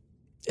guy.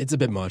 It's a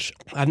bit much.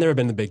 I've never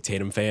been the big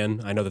Tatum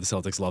fan. I know that the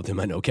Celtics loved him.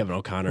 I know Kevin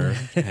O'Connor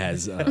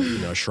has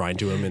a shrine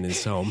to him in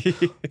his home.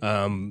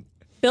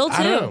 Bill, too.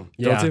 I don't know.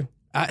 Bill, Yeah. too.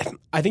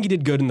 I think he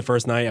did good in the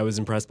first night. I was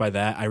impressed by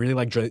that. I really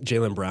like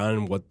Jaylen Brown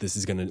and what this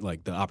is going to,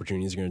 like, the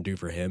opportunities are going to do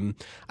for him.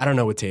 I don't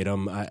know with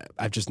Tatum.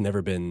 I've just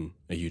never been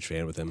a huge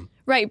fan with him.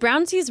 Right.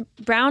 Brown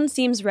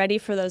seems ready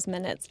for those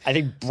minutes. I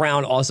think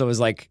Brown also is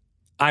like,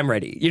 I'm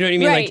ready. You know what I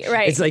mean? Right, like,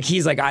 right. It's like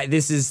he's like, I'm the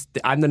He's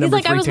number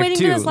like, 3 I was pick waiting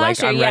too. for this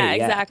last like, year. I'm Yeah,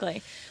 ready.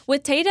 exactly.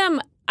 With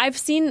Tatum, I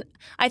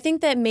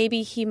think that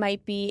maybe he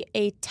might be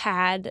a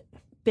tad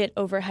bit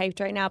overhyped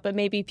right now, but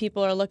maybe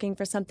people are looking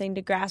for something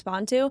to grasp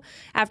onto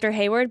after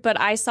Hayward. But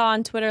I saw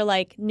on Twitter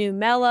like new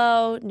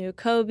Melo, new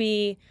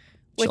Kobe,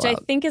 which I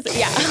think is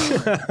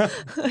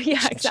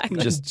yeah, exactly.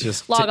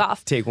 Just log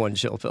off. Take one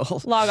chill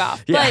pill. Log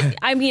off. Yeah. But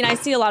I mean, I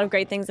see a lot of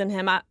great things in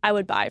him. I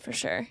would buy for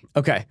sure.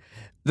 Okay.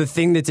 The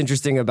thing that's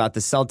interesting about the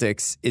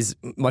Celtics is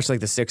much like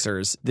the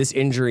Sixers, this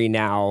injury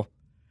now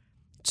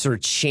sort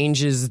of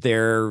changes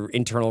their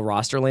internal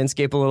roster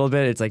landscape a little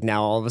bit. It's like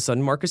now all of a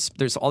sudden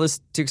there's all this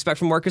to expect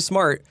from Marcus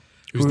Smart.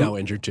 Who's now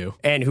injured too.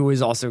 And who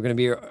is also going to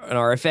be an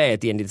RFA at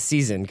the end of the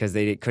season because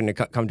they couldn't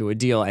come to a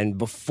deal. And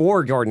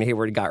before Gordon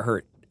Hayward got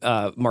hurt,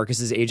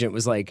 Marcus's agent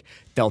was like,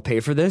 they'll pay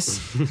for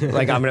this.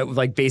 Like, I'm going to,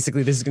 like,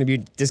 basically this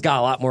got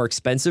a lot more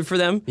expensive for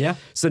them. Yeah.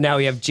 So now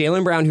we have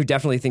Jaylen Brown, who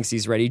definitely thinks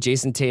he's ready.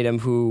 Jason Tatum,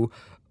 who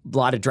a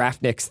lot of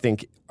draft nicks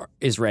think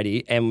is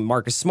ready. And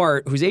Marcus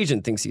Smart, whose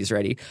agent thinks he's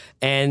ready.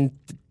 And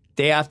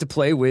they have to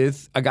play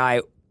with a guy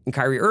in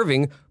Kyrie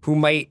Irving who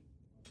might,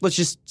 let's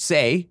just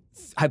say,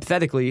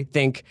 hypothetically,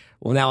 think,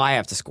 well, now I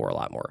have to score a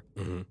lot more.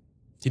 Mm-hmm.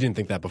 He didn't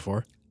think that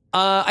before?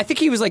 I think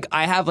he was like,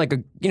 I have like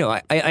a,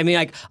 I mean,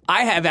 like,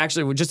 I have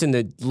actually, just in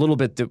the little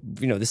bit that,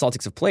 the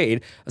Celtics have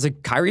played, I was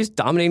like, Kyrie's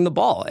dominating the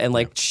ball and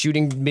like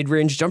shooting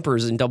mid-range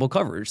jumpers in double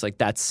coverage. Like,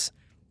 that's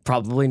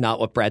probably not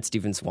what Brad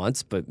Stevens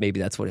wants, but maybe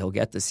that's what he'll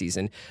get this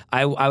season.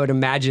 I would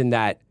imagine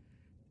that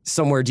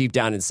somewhere deep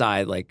down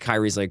inside, like,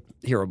 Kyrie's like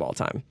hero ball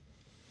time.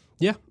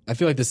 Yeah, I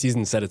feel like the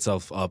season set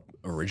itself up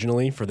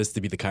originally for this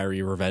to be the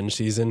Kyrie revenge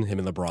season. Him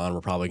and LeBron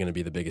were probably going to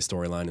be the biggest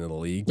storyline in the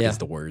league because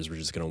the Warriors were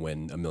just going to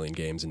win a million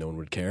games and no one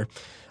would care.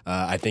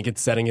 I think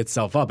it's setting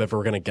itself up if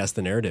we're going to guess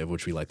the narrative,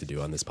 which we like to do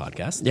on this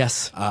podcast.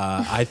 Yes.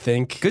 I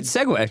think... Good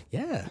segue.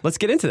 Yeah. Let's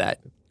get into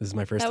that. This is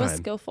my first That time. was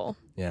skillful.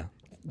 Yeah.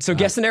 So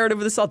guess the narrative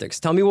of the Celtics.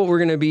 Tell me what we're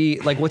going to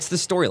be, like, what's the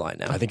storyline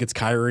now? I think it's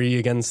Kyrie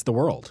against the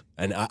world.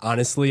 And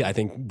honestly, I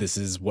think this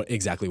is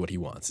exactly what he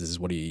wants. This is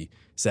what he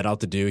set out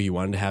to do. He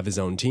wanted to have his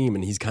own team,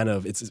 and it's kind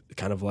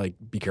of like,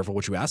 be careful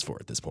what you ask for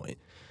at this point.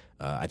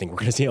 I think we're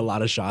going to see a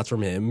lot of shots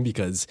from him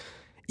because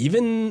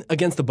even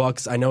against the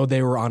Bucks, I know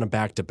they were on a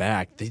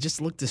back-to-back. They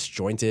just look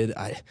disjointed.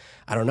 I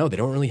don't know. They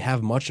don't really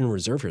have much in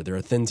reserve here. They're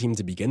a thin team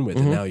to begin with,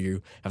 and now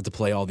you have to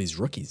play all these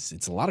rookies.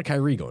 It's a lot of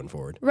Kyrie going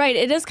forward. Right.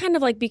 It is kind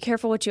of like be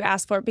careful what you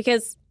ask for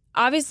because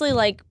obviously,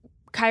 like,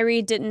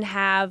 Kyrie didn't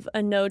have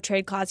a no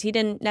trade clause. He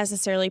didn't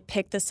necessarily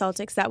pick the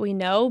Celtics that we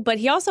know, but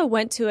he also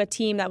went to a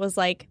team that was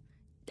like,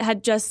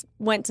 had just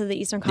went to the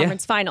Eastern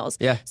Conference Finals.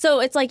 Yeah.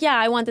 So it's like, yeah,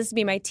 I want this to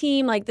be my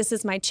team. Like, this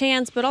is my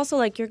chance. But also,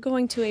 like, you're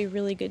going to a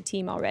really good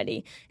team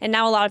already. And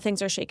now a lot of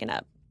things are shaken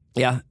up.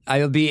 Yeah.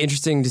 It'll be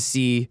interesting to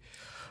see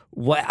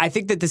what I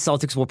think that the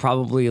Celtics will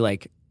probably,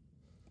 like,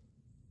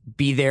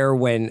 be there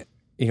when,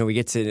 we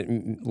get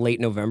to late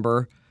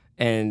November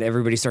and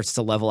everybody starts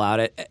to level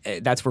out.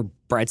 That's where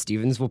Brad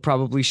Stevens will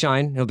probably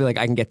shine. He'll be like,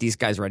 I can get these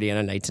guys ready on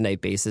a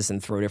night-to-night basis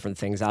and throw different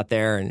things out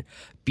there and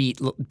beat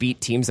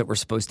teams that we're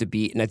supposed to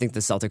beat. And I think the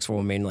Celtics will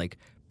remain like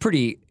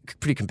pretty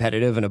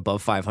competitive and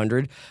above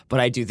 500. But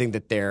I do think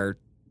that their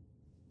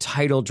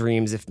title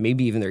dreams, if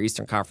maybe even their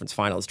Eastern Conference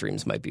Finals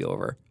dreams, might be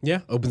over. Yeah,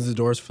 opens the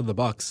doors for the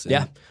Bucks. And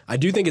yeah, I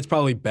do think it's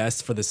probably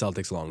best for the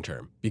Celtics long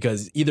term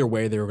because either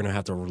way they were going to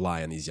have to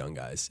rely on these young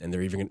guys, and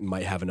they're even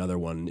might have another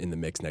one in the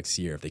mix next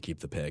year if they keep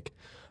the pick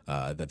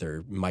that they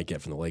might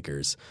get from the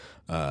Lakers.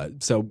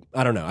 So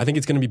I don't know. I think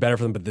it's going to be better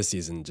for them, but this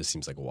season just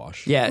seems like a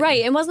wash. Yeah,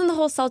 right. And wasn't the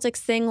whole Celtics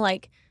thing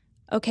like,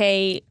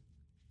 okay,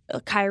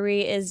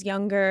 Kyrie is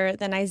younger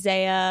than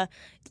Isaiah?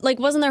 Like,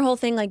 wasn't their whole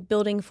thing like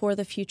building for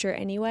the future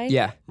anyway?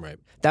 Yeah, right.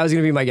 That was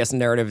going to be my guess.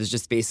 Narrative is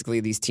just basically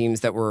these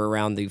teams that were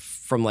around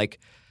from like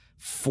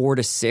 4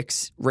 to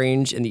 6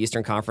 range in the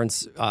Eastern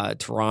Conference.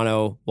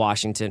 Toronto,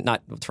 Washington,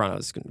 not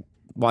Toronto's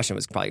Washington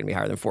was probably going to be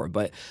higher than 4.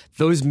 But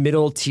those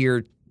middle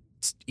tier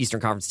Eastern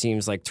Conference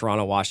teams like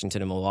Toronto,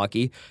 Washington, and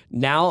Milwaukee,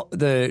 now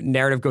the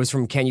narrative goes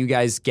from can you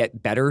guys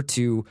get better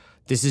to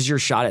this is your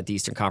shot at the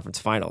Eastern Conference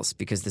Finals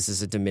because this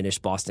is a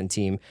diminished Boston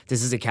team.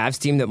 This is a Cavs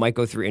team that might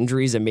go through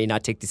injuries and may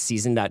not take the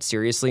season that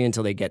seriously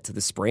until they get to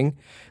the spring.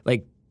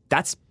 Like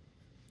that's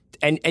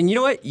and you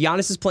know what?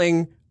 Giannis is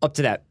playing up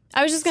to that.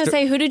 I was just going to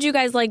say, who did you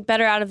guys like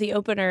better out of the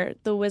opener,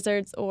 the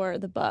Wizards or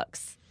the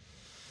Bucks?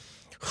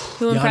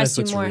 Who impressed Giannis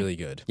you looks more? really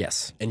good.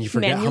 Yes. And you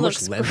forget Man, he how much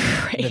looks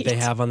length great. that they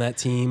have on that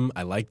team.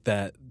 I like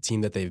that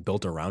team that they've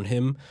built around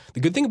him. The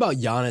good thing about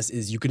Giannis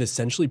is you can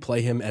essentially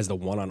play him as the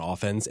 1 on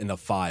offense and the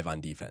 5 on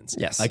defense.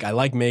 Yes. Like I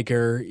like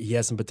Maker. He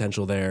has some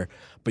potential there.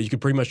 But you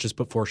could pretty much just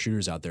put 4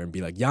 shooters out there and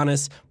be like,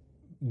 Giannis,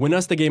 win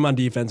us the game on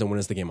defense and win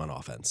us the game on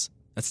offense.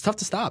 That's tough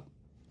to stop.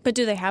 But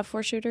do they have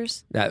 4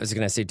 shooters? I was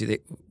going to say, do they?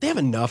 They have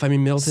enough. I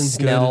mean, Middleton's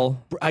Snell.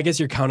 good. I guess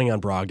you're counting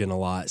on Brogdon a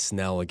lot.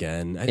 Snell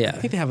again. I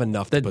think they have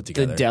enough to put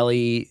together.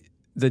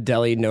 The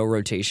Delhi no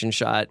rotation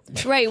shot.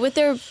 Right. With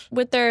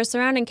their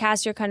surrounding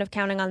cast, you're kind of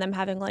counting on them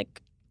having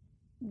like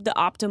the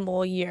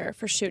optimal year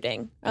for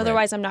shooting.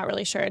 Otherwise, I'm not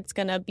really sure it's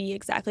going to be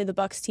exactly the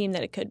Bucks team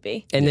that it could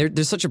be. And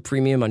there's such a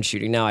premium on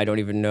shooting now. I don't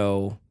even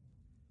know.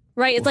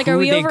 Right. It's like, who are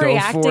we would they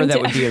overreacting go for that to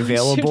would be everyone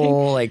available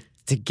shooting? like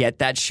to get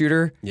that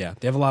shooter? Yeah,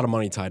 they have a lot of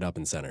money tied up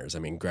in centers. I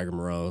mean, Gregor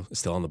Moreau is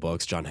still on the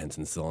books. John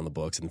Henson's still on the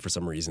books. And for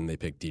some reason, they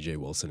picked DJ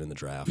Wilson in the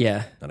draft.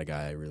 Yeah. Not a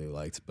guy I really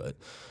liked, but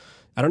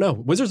I don't know.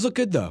 Wizards look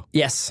good, though.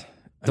 Yes.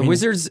 The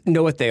Wizards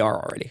know what they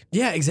are already.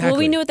 Yeah, exactly. Well,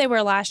 we knew what they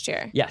were last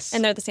year. Yes.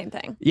 And they're the same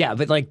thing. Yeah,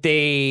 but like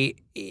they,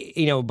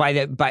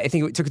 I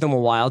think it took them a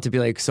while to be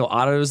like, so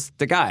Otto's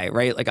the guy,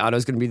 right? Like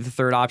Otto's going to be the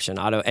third option.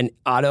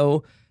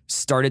 Otto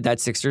started that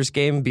Sixers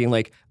game being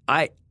like,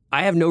 I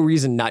have no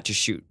reason not to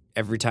shoot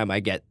every time I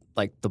get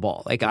like the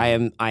ball. Like I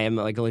am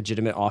like a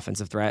legitimate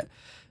offensive threat.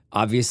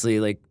 Obviously,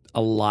 like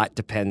a lot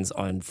depends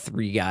on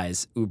 3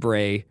 guys: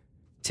 Oubre,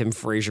 Tim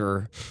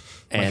Frazier,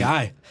 and my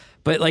guy.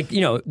 But like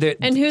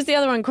And who's the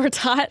other one?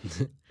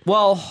 Gortat?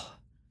 well.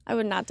 I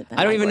would not depend.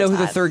 I don't on even know who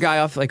the Gortat. third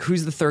guy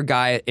who's the third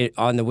guy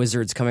on the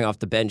Wizards coming off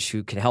the bench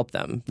who can help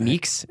them?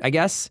 Meeks, I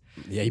guess.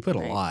 Yeah, he played a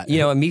lot.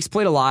 And Meeks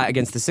played a lot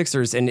against the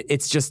Sixers, and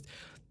it's just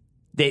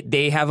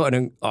they have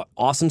an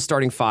awesome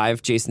starting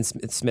 5, Jason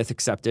Smith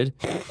accepted,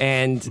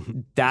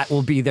 and that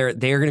will be they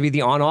are going to be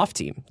the on-off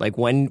team. Like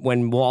when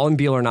Wall and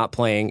Beal are not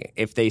playing,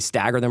 if they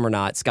stagger them or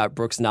not, Scott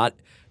Brooks not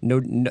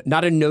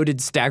a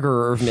noted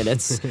staggerer of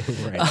minutes.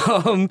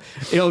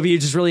 It'll be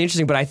just really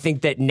interesting. But I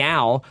think that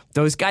now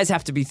those guys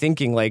have to be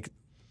thinking like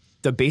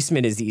the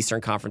basement is the Eastern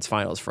Conference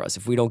Finals for us.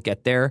 If we don't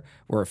get there,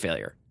 we're a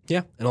failure.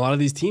 Yeah, and a lot of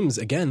these teams,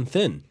 again,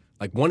 thin.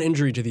 Like one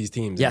injury to these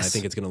teams, and I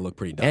think it's going to look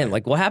pretty dire. And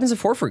like what happens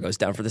if Horford goes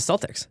down for the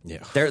Celtics? Yeah.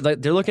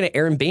 They're looking at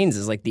Aaron Baines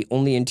as like the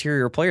only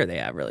interior player they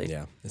have, really.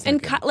 Yeah.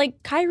 And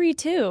Kyrie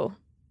too.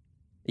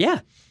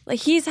 Yeah. Like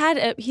he's had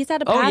a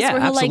past Oh, where yeah,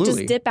 he'll like absolutely.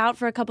 just dip out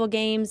for a couple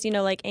games,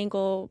 like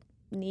ankle,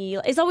 knee.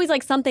 It's always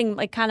like something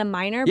like kind of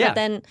minor, Yeah. but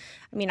then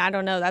I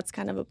don't know, that's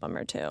kind of a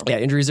bummer too. Yeah,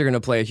 injuries are going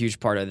to play a huge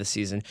part of the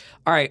season.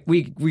 All right,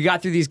 we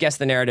got through these guess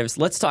the narratives.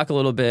 Let's talk a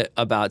little bit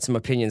about some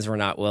opinions we're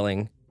not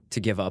willing to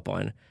give up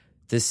on.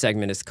 This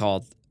segment is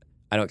called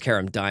I Don't Care,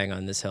 I'm Dying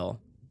on This Hill.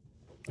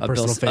 A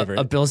personal favorite.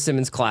 A Bill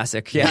Simmons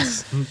classic.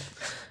 Yes.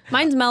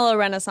 Mine's Mellow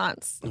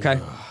Renaissance. Okay.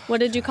 What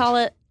did you call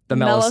it? The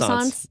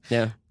Mellow-sance.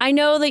 Yeah. I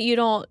know that you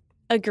don't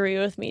agree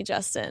with me,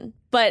 Justin,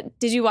 but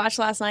did you watch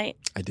last night?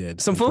 I did.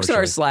 Some folks in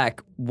our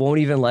Slack won't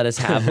even let us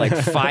have like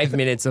 5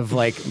 minutes of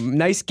like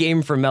nice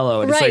game for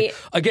Melo, and it's Right. like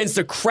against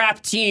a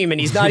crap team,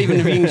 and he's not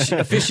even being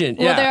efficient.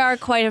 Well, yeah. there are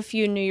quite a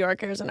few New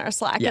Yorkers in our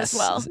Slack Yes. as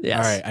well. Yes.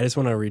 All right, I just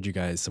want to read you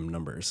guys some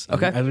numbers.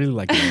 Okay. I really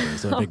like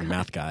numbers. I'm a big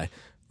math guy.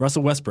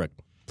 Russell Westbrook,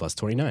 plus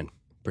 29.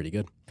 Pretty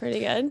good.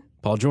 Pretty good.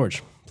 Paul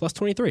George, plus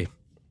 23.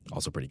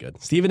 Also pretty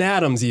good. Steven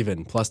Adams,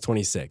 even, plus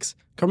 26.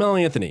 Carmelo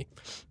Anthony,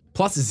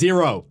 plus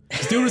 0.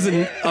 This dude was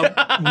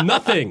a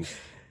nothing.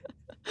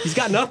 He's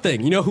got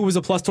nothing. You know who was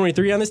a plus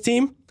 23 on this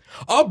team?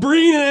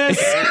 Abrinas!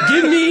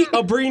 Give me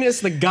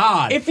Abrinas, the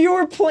god. If you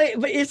were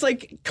playing, but it's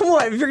like, come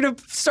on, if you're going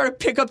to start a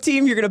pickup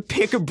team, you're going to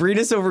pick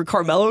Abrinas over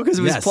Carmelo because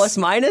of his Yes. plus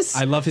minus?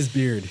 I love his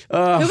beard. Who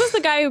was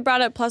the guy who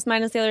brought up plus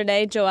minus the other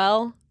day?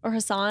 Joel or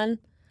Hassan?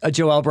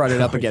 Joel brought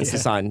it up against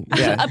Hassan.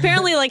 Yeah.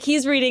 Apparently, like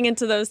he's reading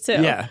into those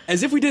too. Yeah.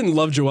 As if we didn't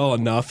love Joel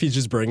enough, he's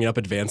just bringing up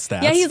advanced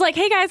stats. Yeah, he's like,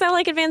 hey guys, I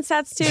like advanced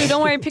stats too.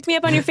 Don't worry, pick me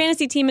up on your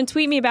fantasy team and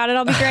tweet me about it.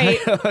 I'll be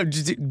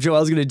great.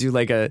 Joel's going to do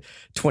like a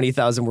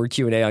 20,000 word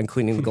Q&A on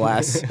cleaning the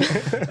glass.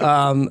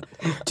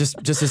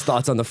 Just his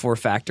thoughts on the 4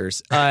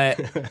 factors.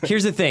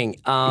 Here's the thing.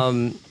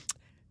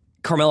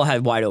 Carmelo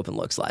had wide open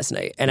looks last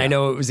night, and I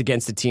know it was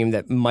against a team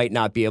that might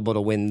not be able to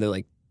win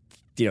the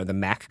the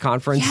MAC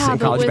conference Yeah, in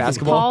but college with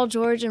basketball. Paul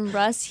George and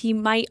Russ, he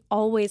might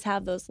always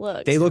have those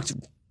looks.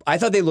 I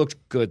thought they looked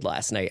good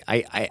last night.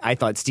 I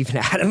thought Steven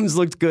Adams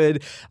looked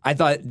good. I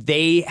thought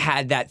they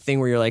had that thing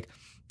where you're like,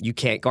 you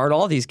can't guard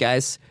all these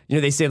guys.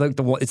 They say like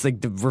it's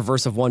like the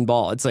reverse of one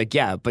ball. It's like,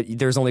 yeah, but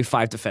there's only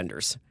 5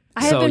 defenders.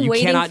 I have So been you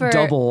waiting cannot for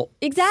double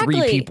exactly.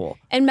 3 people.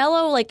 And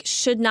Melo like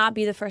should not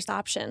be the first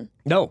option.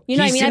 No, You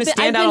know what I he's mean? going to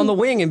stand I've out on been-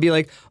 the wing and be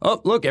like, "Oh,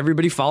 look,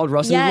 everybody followed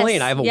Russ in the Yes,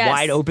 lane. I have a yes.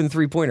 wide open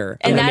 3-pointer."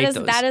 And I'm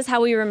that is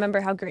how we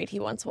remember how great he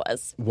once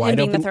was. Wide him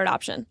being open- the third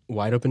option.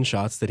 Wide open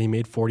shots that he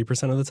made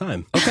 40% of the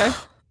time. okay.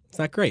 It's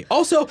not great.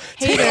 Also,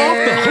 take Hater.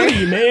 off the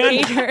hoodie, man.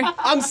 Hater.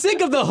 I'm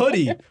sick of the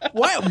hoodie.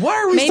 Why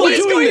are we Maybe still it's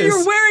doing going, this?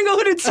 you're wearing a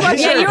hooded sweatshirt.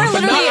 Yeah, you were But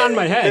literally not on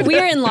my head. We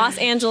were in Los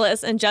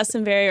Angeles and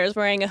Justin Verrier is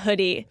wearing a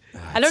hoodie.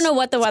 I don't know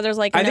what the weather's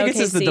like in I think OKC, it's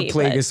just that the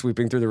plague but is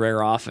sweeping through the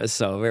Verrier office,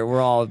 so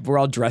we're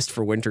all dressed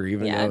for winter,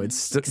 even Yeah. though it's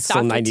still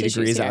Stocked with 90 tissues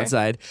degrees here.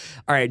 outside.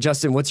 All right,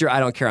 Justin, what's your I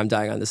don't care, I'm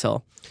dying on this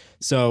hill?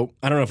 So,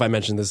 I don't know if I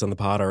mentioned this on the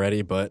pod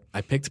already, but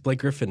I picked Blake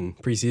Griffin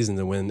preseason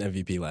to win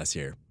MVP last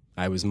year.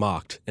 I was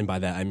mocked, and by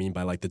that I mean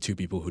by like the 2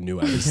 people who knew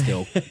I was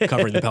still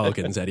covering the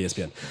Pelicans at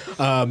ESPN.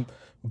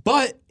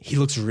 But he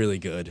looks really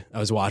good. I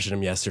was watching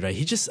him yesterday.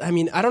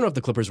 I don't know if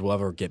the Clippers will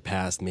ever get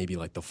past maybe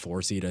like the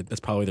 4 seed. That's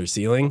probably their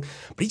ceiling.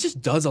 But he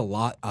just does a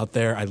lot out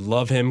there. I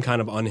love him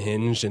kind of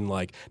unhinged and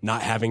like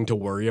not having to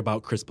worry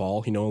about Chris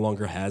Paul. He no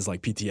longer has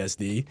like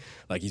PTSD.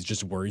 Like he's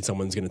just worried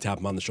someone's going to tap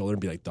him on the shoulder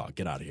and be like, dog,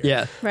 get out of here.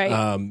 Yeah.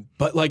 right.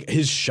 But like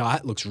his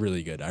shot looks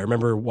really good. I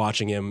remember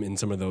watching him in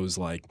some of those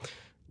like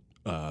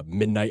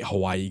midnight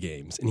Hawaii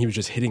games, and he was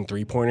just hitting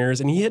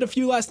 3-pointers, and he hit a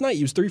few last night.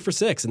 He was 3 for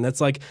 6, and that's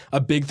like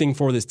a big thing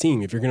for this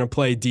team. If you're going to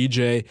play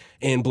DJ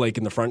and Blake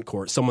in the front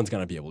court, someone's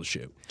going to be able to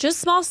shoot. Just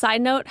small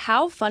side note,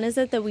 how fun is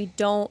it that we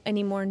don't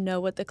anymore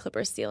know what the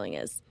Clippers ceiling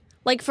is?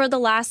 Like for the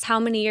last how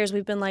many years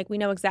we've been like, we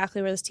know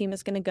exactly where this team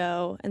is going to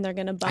go and they're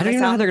going to bump I don't us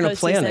even know out how they're in going to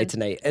play on postseason. night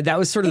tonight. That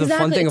was sort of the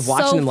fun Exactly. thing of It's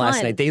watching so them last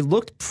fun. night. They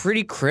looked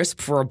pretty crisp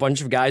for a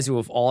bunch of guys who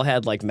have all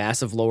had like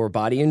massive lower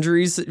body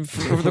injuries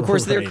over the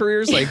course of their Right.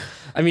 careers. Like,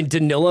 I mean,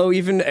 Danilo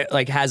even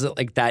like has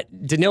like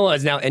that. Danilo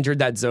has now entered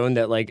that zone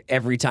that like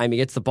every time he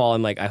gets the ball,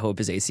 I'm like, I hope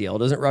his ACL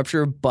doesn't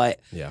rupture.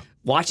 But Yeah.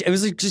 it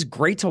was like, just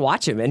great to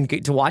watch him and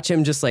to watch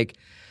him just like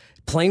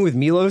playing with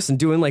Milos and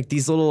doing like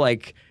these little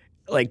like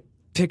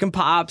pick and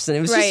pops, and it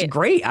was just Right.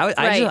 great. I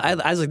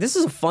Right. was like, this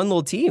is a fun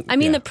little team. I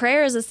mean, Yeah. the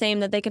prayer is the same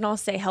that they can all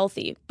stay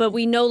healthy, but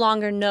we no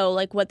longer know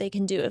like what they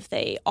can do if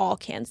they all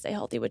can stay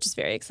healthy, which is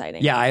very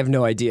exciting. Yeah, I have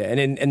no idea,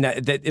 and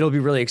that it'll be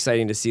really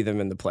exciting to see them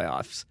in the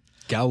playoffs.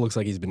 Gal looks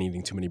like he's been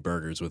eating too many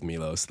burgers with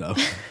Milos, though.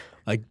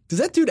 Like, does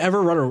that dude ever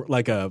run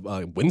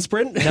a wind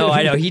sprint? No,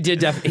 I know he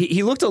did.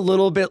 He looked a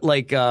little bit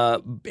like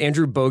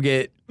Andrew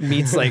Bogut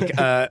meets like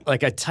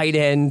a tight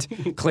end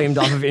claimed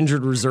off of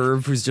injured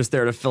reserve who's just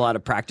there to fill out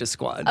a practice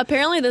squad.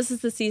 Apparently, this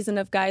is the season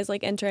of guys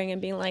like entering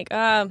and being like,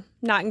 not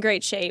in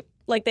great shape.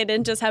 Like they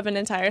didn't just have an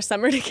entire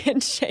summer to get in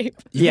shape.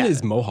 Even Yeah.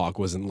 his mohawk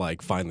wasn't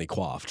like finely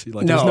coiffed.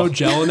 Like No. there's no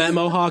gel in that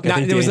mohawk. I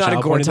think there was not a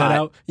DHL pointed that Gortat.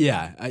 out.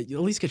 Yeah, at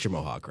least get your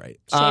mohawk right.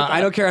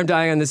 I don't care. I'm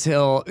dying on this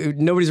hill.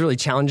 Nobody's really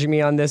challenging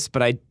me on this,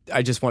 but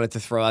I just wanted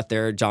to throw out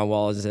there John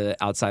Wall as an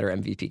outsider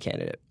MVP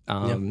candidate.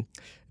 I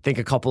think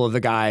a couple of the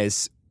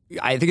guys.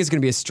 I think it's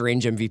going to be a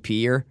strange MVP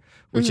year,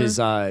 which is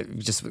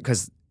just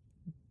because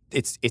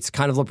it's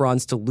kind of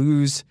LeBron's to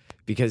lose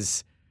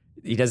because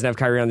he doesn't have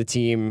Kyrie on the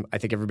team. I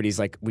think everybody's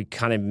like, we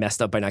kind of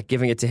messed up by not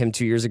giving it to him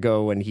 2 years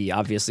ago when he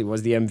obviously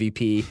was the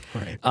MVP.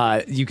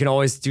 Right. You can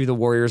always do the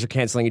Warriors are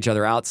canceling each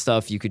other out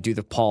stuff. You could do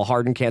the Paul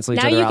Harden cancel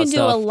each Now other you out can do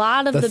stuff. a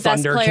lot of the best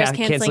Thunder players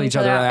cancel canceling each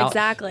other out.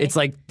 Exactly. It's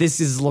like, this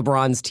is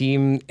LeBron's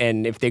team,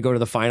 and if they go to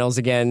the finals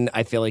again,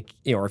 I feel like,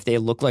 or if they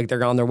look like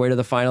they're on their way to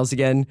the finals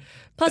again.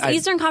 Plus,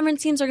 Eastern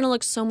Conference teams are going to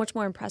look so much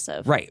more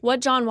impressive. Right. What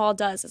John Wall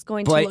does is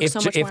going to But look if so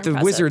much more the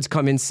impressive. Wizards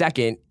come in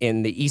second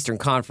in the Eastern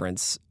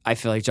Conference, I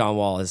feel like John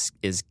Wall is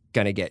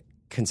going to get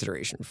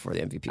consideration for the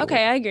MVP. Okay,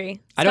 award. I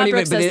agree. I don't Scott even.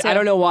 Brooks But does I too.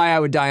 don't know why I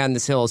would die on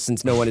this hill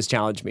since no one has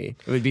challenged me.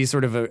 It would be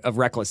sort of a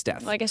reckless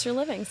death. Well, I guess you're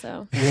living,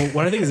 so. Well,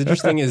 what I think is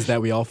interesting is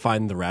that we all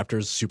find the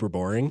Raptors super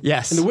boring.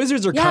 Yes. And the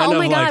Wizards are Yeah, kind oh of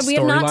my God, like we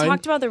have not storyline.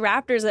 talked about the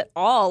Raptors at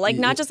all. Like,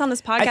 not just on this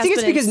podcast, I think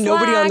it's but in because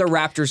nobody on the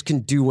Slack. Raptors can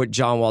do what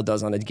John Wall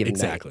does on a given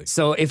Exactly. night.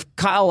 So if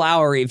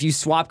you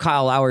swap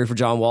Kyle Lowry for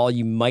John Wall,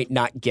 you might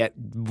not get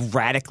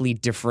radically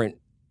different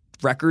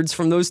records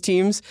from those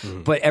teams,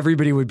 but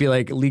everybody would be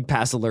like, league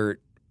pass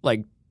alert,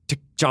 like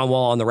John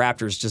Wall on the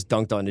Raptors just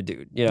dunked on a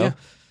dude, you know? Yeah.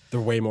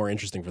 They're way more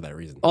interesting for that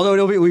reason. Although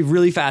it'll be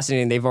really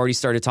fascinating. They've already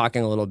started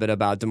talking a little bit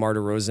about DeMar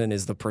DeRozan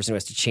is the person who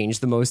has to change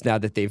the most now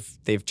that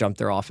they've jumped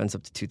their offense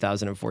up to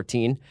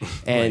 2014,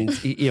 and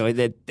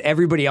that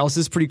everybody else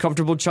is pretty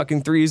comfortable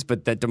chucking threes,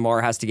 but that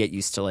DeMar has to get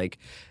used to like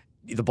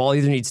the ball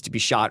either needs to be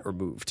shot or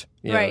moved,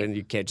 Right. and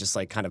you can't just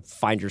like kind of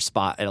find your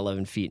spot at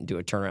 11 feet and do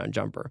a turnaround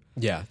jumper.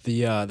 Yeah,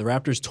 the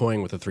Raptors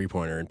toying with a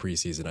 3-pointer in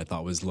preseason, I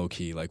thought was low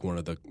key like one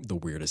of the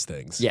weirdest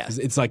things. Yeah. 'Cause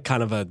it's like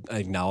kind of an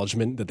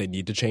acknowledgement that they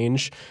need to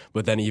change,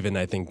 but then even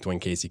I think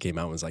Dwayne Casey came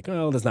out and was like,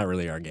 "Oh, that's not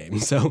really our game."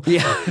 So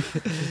Yeah.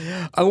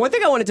 One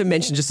thing I wanted to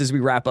mention just as we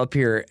wrap up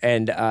here,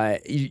 and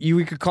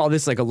we could call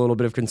this like a little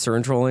bit of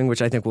concern trolling,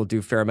 which I think we'll do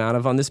a fair amount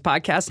of on this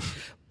podcast.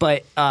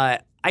 But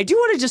I do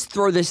want to just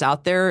throw this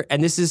out there,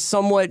 and this is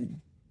somewhat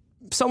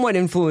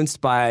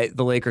influenced by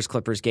the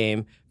Lakers-Clippers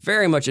game,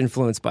 very much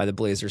influenced by the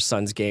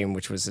Blazers-Suns game,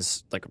 which was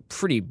this like a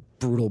pretty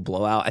brutal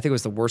blowout. I think it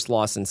was the worst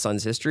loss in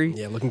Suns history.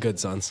 yeah, looking good,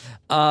 Suns.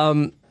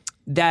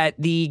 that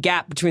the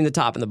gap between the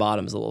top and the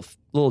bottom is a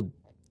little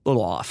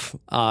off.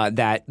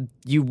 That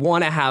you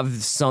want to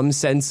have some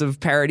sense of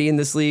parity in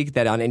this league,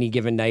 that on any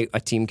given night a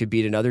team could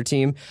beat another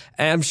team.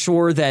 And I'm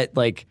sure that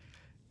like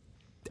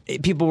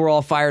people were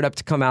all fired up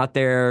to come out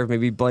there.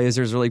 Maybe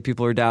Blazers are like,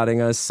 people are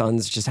doubting us.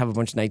 Suns just have a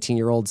bunch of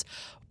 19-year-olds.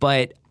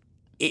 But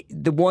I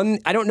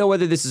don't know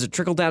whether this is a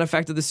trickle-down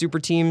effect of the super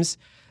teams,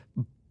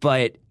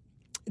 but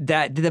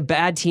that the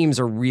bad teams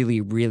are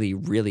really, really,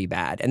 really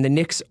bad. And the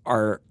Knicks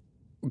are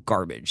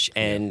garbage,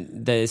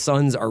 and the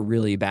Suns are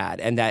really bad,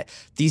 and that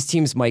these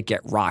teams might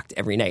get rocked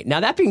every night. Now,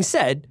 that being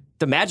said,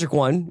 the Magic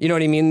won, you know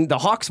what I mean? The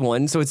Hawks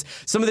won. So it's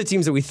some of the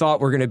teams that we thought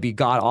were going to be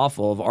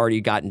god-awful have already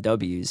gotten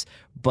W's.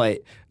 But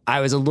I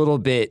was a little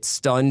bit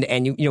stunned.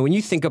 And, you know, when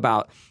you think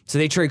about, so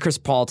they trade Chris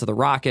Paul to the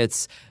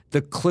Rockets,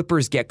 the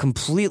Clippers get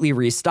completely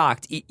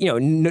restocked. You know,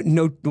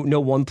 no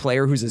one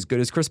player who's as good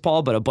as Chris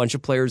Paul, but a bunch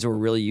of players who are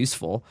really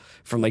useful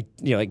from like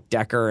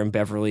Decker and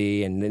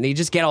Beverly, and then they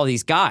just get all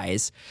these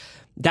guys.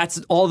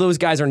 That's all those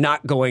guys are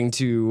not going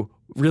to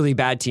really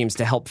bad teams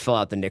to help fill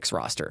out the Knicks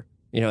roster.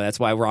 You know, that's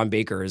why Ron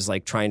Baker is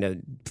like trying to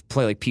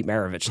play like Pete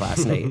Maravich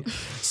last night.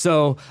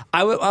 So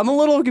I'm a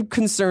little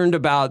concerned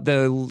about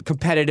the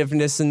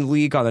competitiveness in the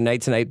league on a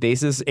night-to-night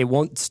basis. It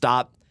won't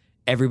stop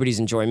everybody's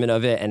enjoyment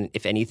of it. And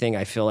if anything,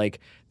 I feel like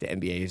the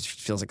NBA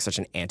feels like such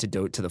an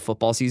antidote to the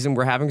football season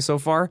we're having so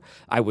far.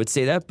 I would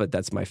say that, but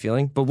that's my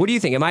feeling. But what do you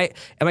think? Am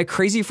I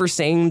crazy for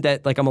saying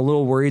that like I'm a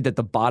little worried that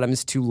the bottom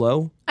is too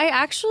low? I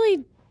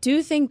actually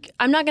do think,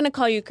 I'm not going to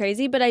call you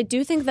crazy, but I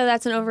do think that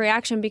that's an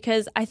overreaction,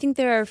 because I think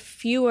there are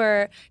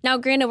fewer, now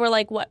granted we're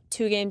like, 1 to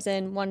 2 games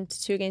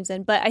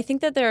in, but I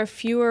think that there are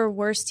fewer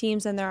worse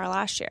teams than there are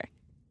last year.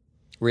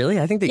 Really?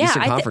 I think the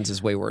Eastern Conference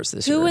is way worse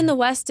this year. Who in the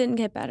West didn't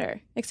get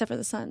better, except for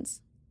the Suns?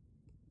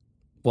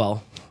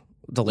 Well,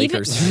 the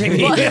Lakers. We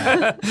thought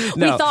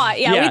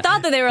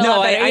that they were a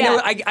lot better. I know.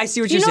 I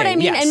see what you're saying. You know what I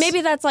mean? Yes. And maybe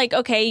that's like,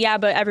 okay, yeah,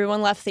 but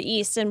everyone left the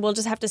East, and we'll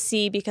just have to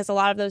see, because a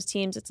lot of those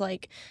teams, it's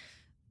like,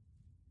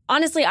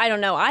 honestly, I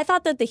don't know. I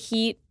thought that the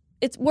Heat,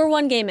 we're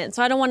 1 game in,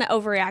 so I don't want to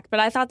overreact, but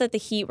I thought that the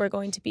Heat were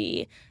going to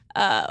be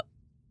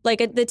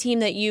like the team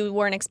that you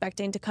weren't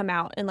expecting to come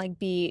out and like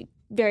be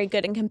very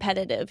good and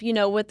competitive, you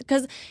know,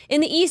 because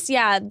in the East,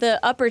 the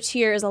upper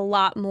tier is a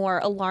lot more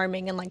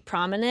alarming and like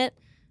prominent.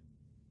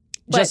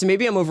 Justin,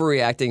 maybe I'm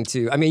overreacting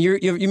to, I mean,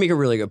 you make a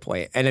really good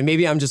point, and then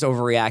maybe I'm just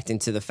overreacting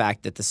to the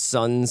fact that the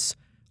Suns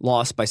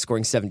lost by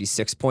scoring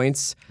 76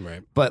 points.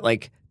 Right. But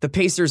like the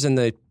Pacers and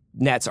the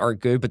Nets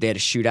aren't good, but they had a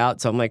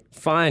shootout. So I'm like,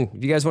 fine.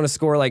 If you guys want to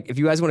score, like, if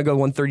you guys want to go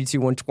 132,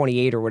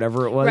 128 or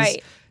whatever it was,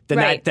 right.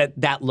 then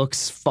that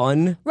looks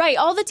fun. Right.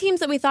 All the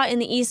teams that we thought in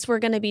the East were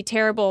going to be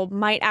terrible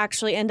might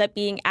actually end up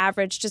being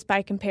average just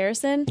by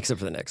comparison. Except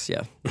for the Knicks,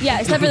 yeah.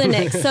 Yeah, except for the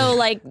Knicks. So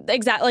like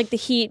the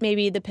Heat,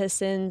 maybe the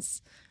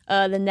Pistons,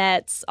 the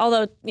Nets.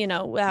 Although, you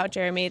know, without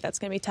Jeremy, that's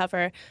going to be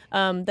tougher.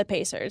 The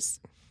Pacers.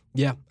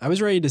 Yeah, I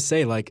was ready to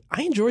say, like,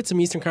 I enjoyed some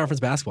Eastern Conference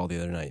basketball the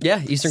other night.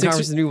 Yeah, Eastern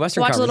Conference and new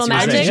Western Watch Conference.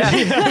 Watch a little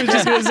Magic. Yeah, I was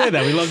just going to say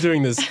that. We love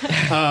doing this.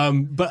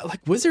 But,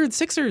 like, Wizards,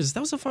 Sixers, that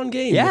was a fun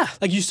game. Yeah.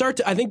 Like, you start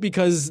to, I think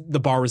because the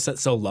bar was set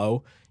so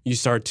low, you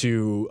start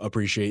to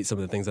appreciate some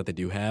of the things that they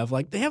do have.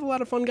 Like, they have a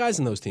lot of fun guys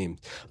in those teams.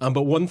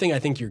 But one thing I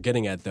think you're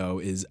getting at, though,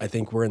 is I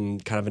think we're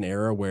in kind of an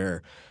era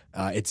where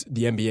it's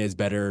the NBA is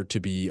better to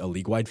be a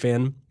league-wide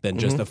fan than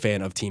just a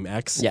fan of Team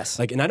X. Yes.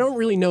 Like, and I don't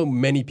really know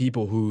many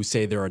people who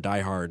say they're a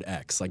diehard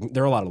X. Like,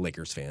 there are a lot of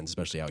Lakers fans,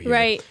 especially out here.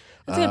 Right.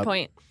 That's a good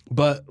point.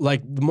 But,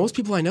 like, most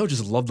people I know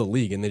just love the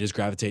league and they just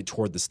gravitate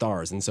toward the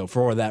stars. And so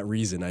for that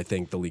reason, I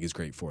think the league is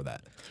great for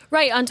that.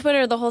 Right. On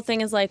Twitter, the whole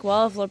thing is like,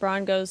 well, if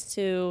LeBron goes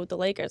to the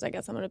Lakers, I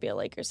guess I'm going to be a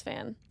Lakers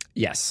fan.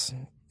 Yes.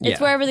 It's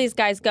wherever these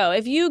guys go.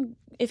 If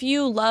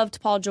you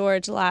loved Paul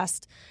George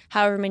last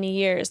however many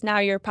years, now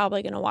you're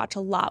probably going to watch a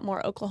lot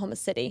more Oklahoma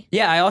City.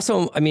 Yeah,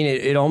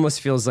 it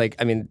almost feels like,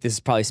 I mean, this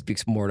probably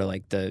speaks more to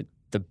like the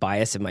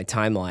bias in my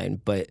timeline,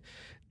 but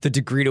the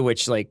degree to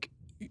which like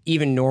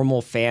even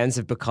normal fans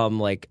have become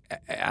like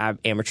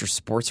amateur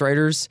sports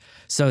writers.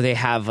 So they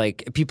have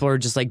like, people are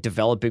just like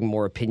developing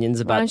more opinions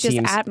about teams.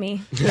 Just at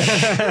me.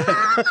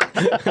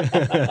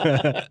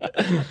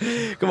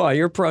 Come on,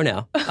 you're a pro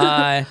now.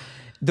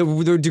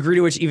 The degree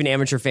to which even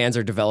amateur fans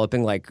are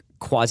developing like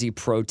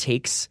quasi-pro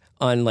takes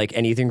on like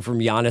anything from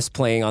Giannis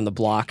playing on the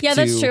block. Yeah,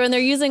 that's true. And they're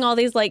using all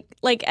these like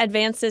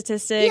advanced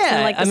statistics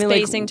and like the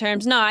spacing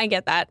terms. No, I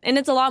get that. And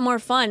it's a lot more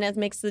fun. It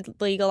makes the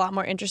league a lot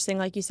more interesting,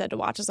 like you said, to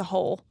watch as a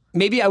whole.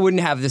 Maybe I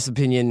wouldn't have this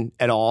opinion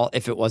at all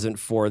if it wasn't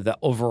for the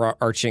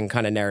overarching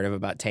kind of narrative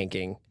about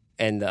tanking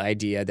and the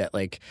idea that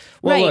like,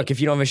 well, right. Look, if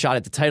you don't have a shot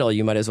at the title,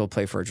 you might as well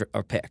play for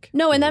a pick.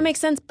 No, and that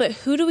makes sense. But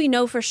who do we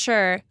know for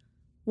sure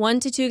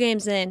 1 to 2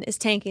 games in is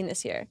tanking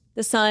this year?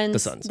 The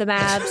Suns. The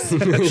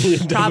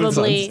Mavs,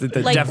 probably.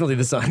 Definitely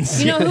the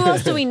Suns. You know, who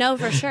else do we know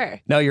for sure?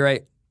 No, you're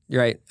right.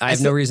 You're right. I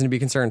have no reason to be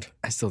concerned.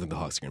 I still think the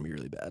Hawks are going to be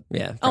really bad.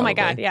 Yeah. Probably. Oh my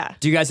God, yeah.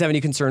 Do you guys have any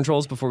concern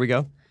trolls before we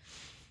go?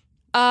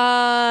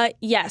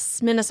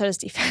 Yes, Minnesota's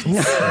defense.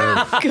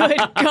 Good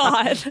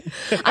God.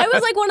 I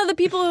was like one of the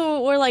people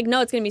who were like,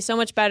 no, it's going to be so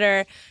much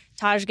better.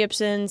 Taj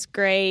Gibson's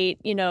great.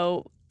 You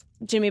know,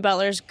 Jimmy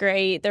Butler's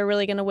great. They're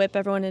really going to whip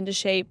everyone into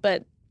shape.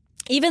 But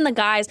even the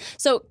guys,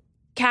 so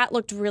Cat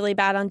looked really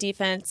bad on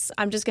defense.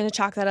 I'm just going to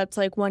chalk that up to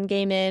like one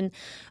game in.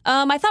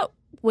 I thought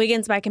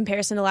Wiggins, by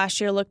comparison to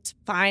last year, looked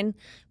fine.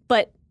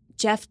 But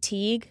Jeff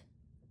Teague,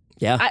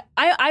 Yeah.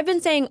 I've been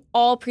saying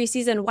all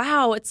preseason,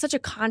 wow, it's such a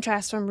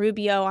contrast from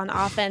Rubio on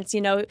offense.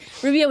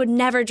 Rubio would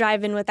never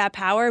drive in with that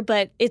power,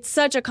 but it's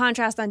such a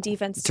contrast on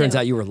defense, Turns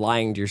out you were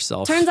lying to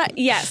yourself. Turns out,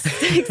 yes,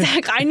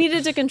 exactly. I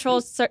needed to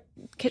control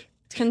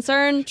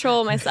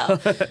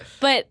myself.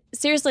 But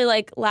seriously,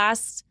 like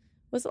was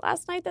it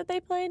last night that they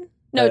played?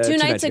 No, two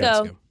nights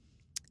ago.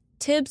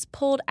 Tibbs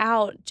pulled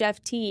out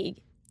Jeff Teague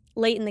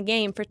late in the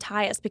game for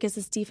Tyus because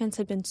his defense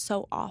had been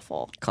so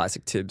awful.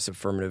 Classic Tibbs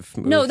affirmative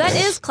move. No, that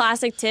is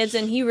classic Tibbs,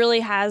 and he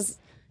really has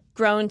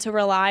grown to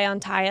rely on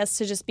Tyus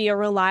to just be a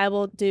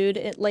reliable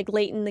dude like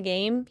late in the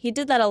game. He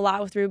did that a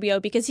lot with Rubio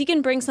because he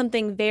can bring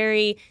something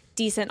very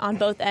decent on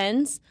both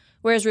ends,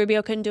 whereas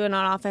Rubio couldn't do it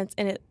on offense.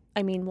 And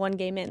one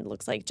game in,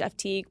 looks like Jeff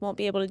Teague won't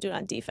be able to do it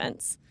on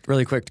defense.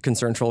 Really quick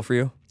concern troll for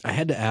you. I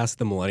had to ask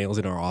the millennials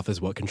in our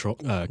office what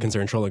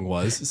concern trolling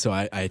was, so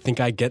I think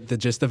I get the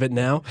gist of it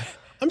now.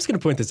 I'm just going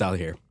to point this out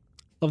here.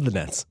 Love the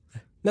Nets.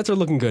 Nets are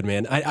looking good,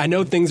 man. I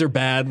know things are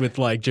bad with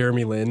like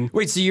Jeremy Lin.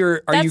 Wait, so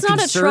are That's you not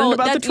concerned a troll.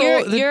 about the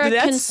troll? You're the a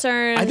Nets?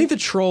 concern. I think the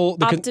troll.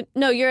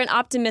 No, you're an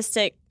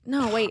optimistic.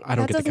 No, wait. I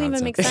don't that get the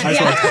doesn't even concept. make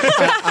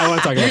sense. I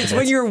want to talk about the It's when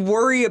Nets. you're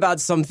worried about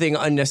something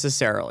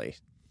unnecessarily.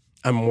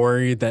 I'm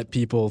worried that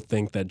people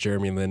think that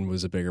Jeremy Lin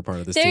was a bigger part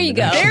of this There team. you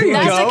go. There you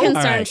That's go. a concern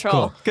All right, troll.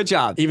 cool. Good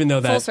job. Even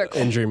though Full that circle.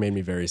 injury made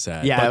me very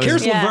sad. Yeah, but it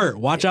was- Karis Yeah. LeVert,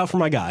 watch out for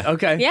my guy.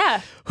 Okay.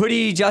 Yeah.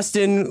 Hoodie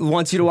Justin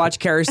wants you to watch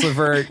Karis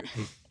LeVert.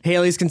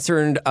 Haley's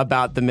concerned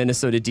about the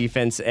Minnesota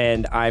defense,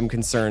 and I'm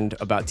concerned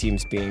about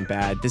teams being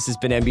bad. This has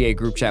been NBA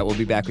Group Chat. We'll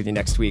be back with you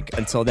next week.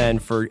 Until then,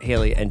 for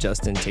Haley and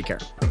Justin, take care.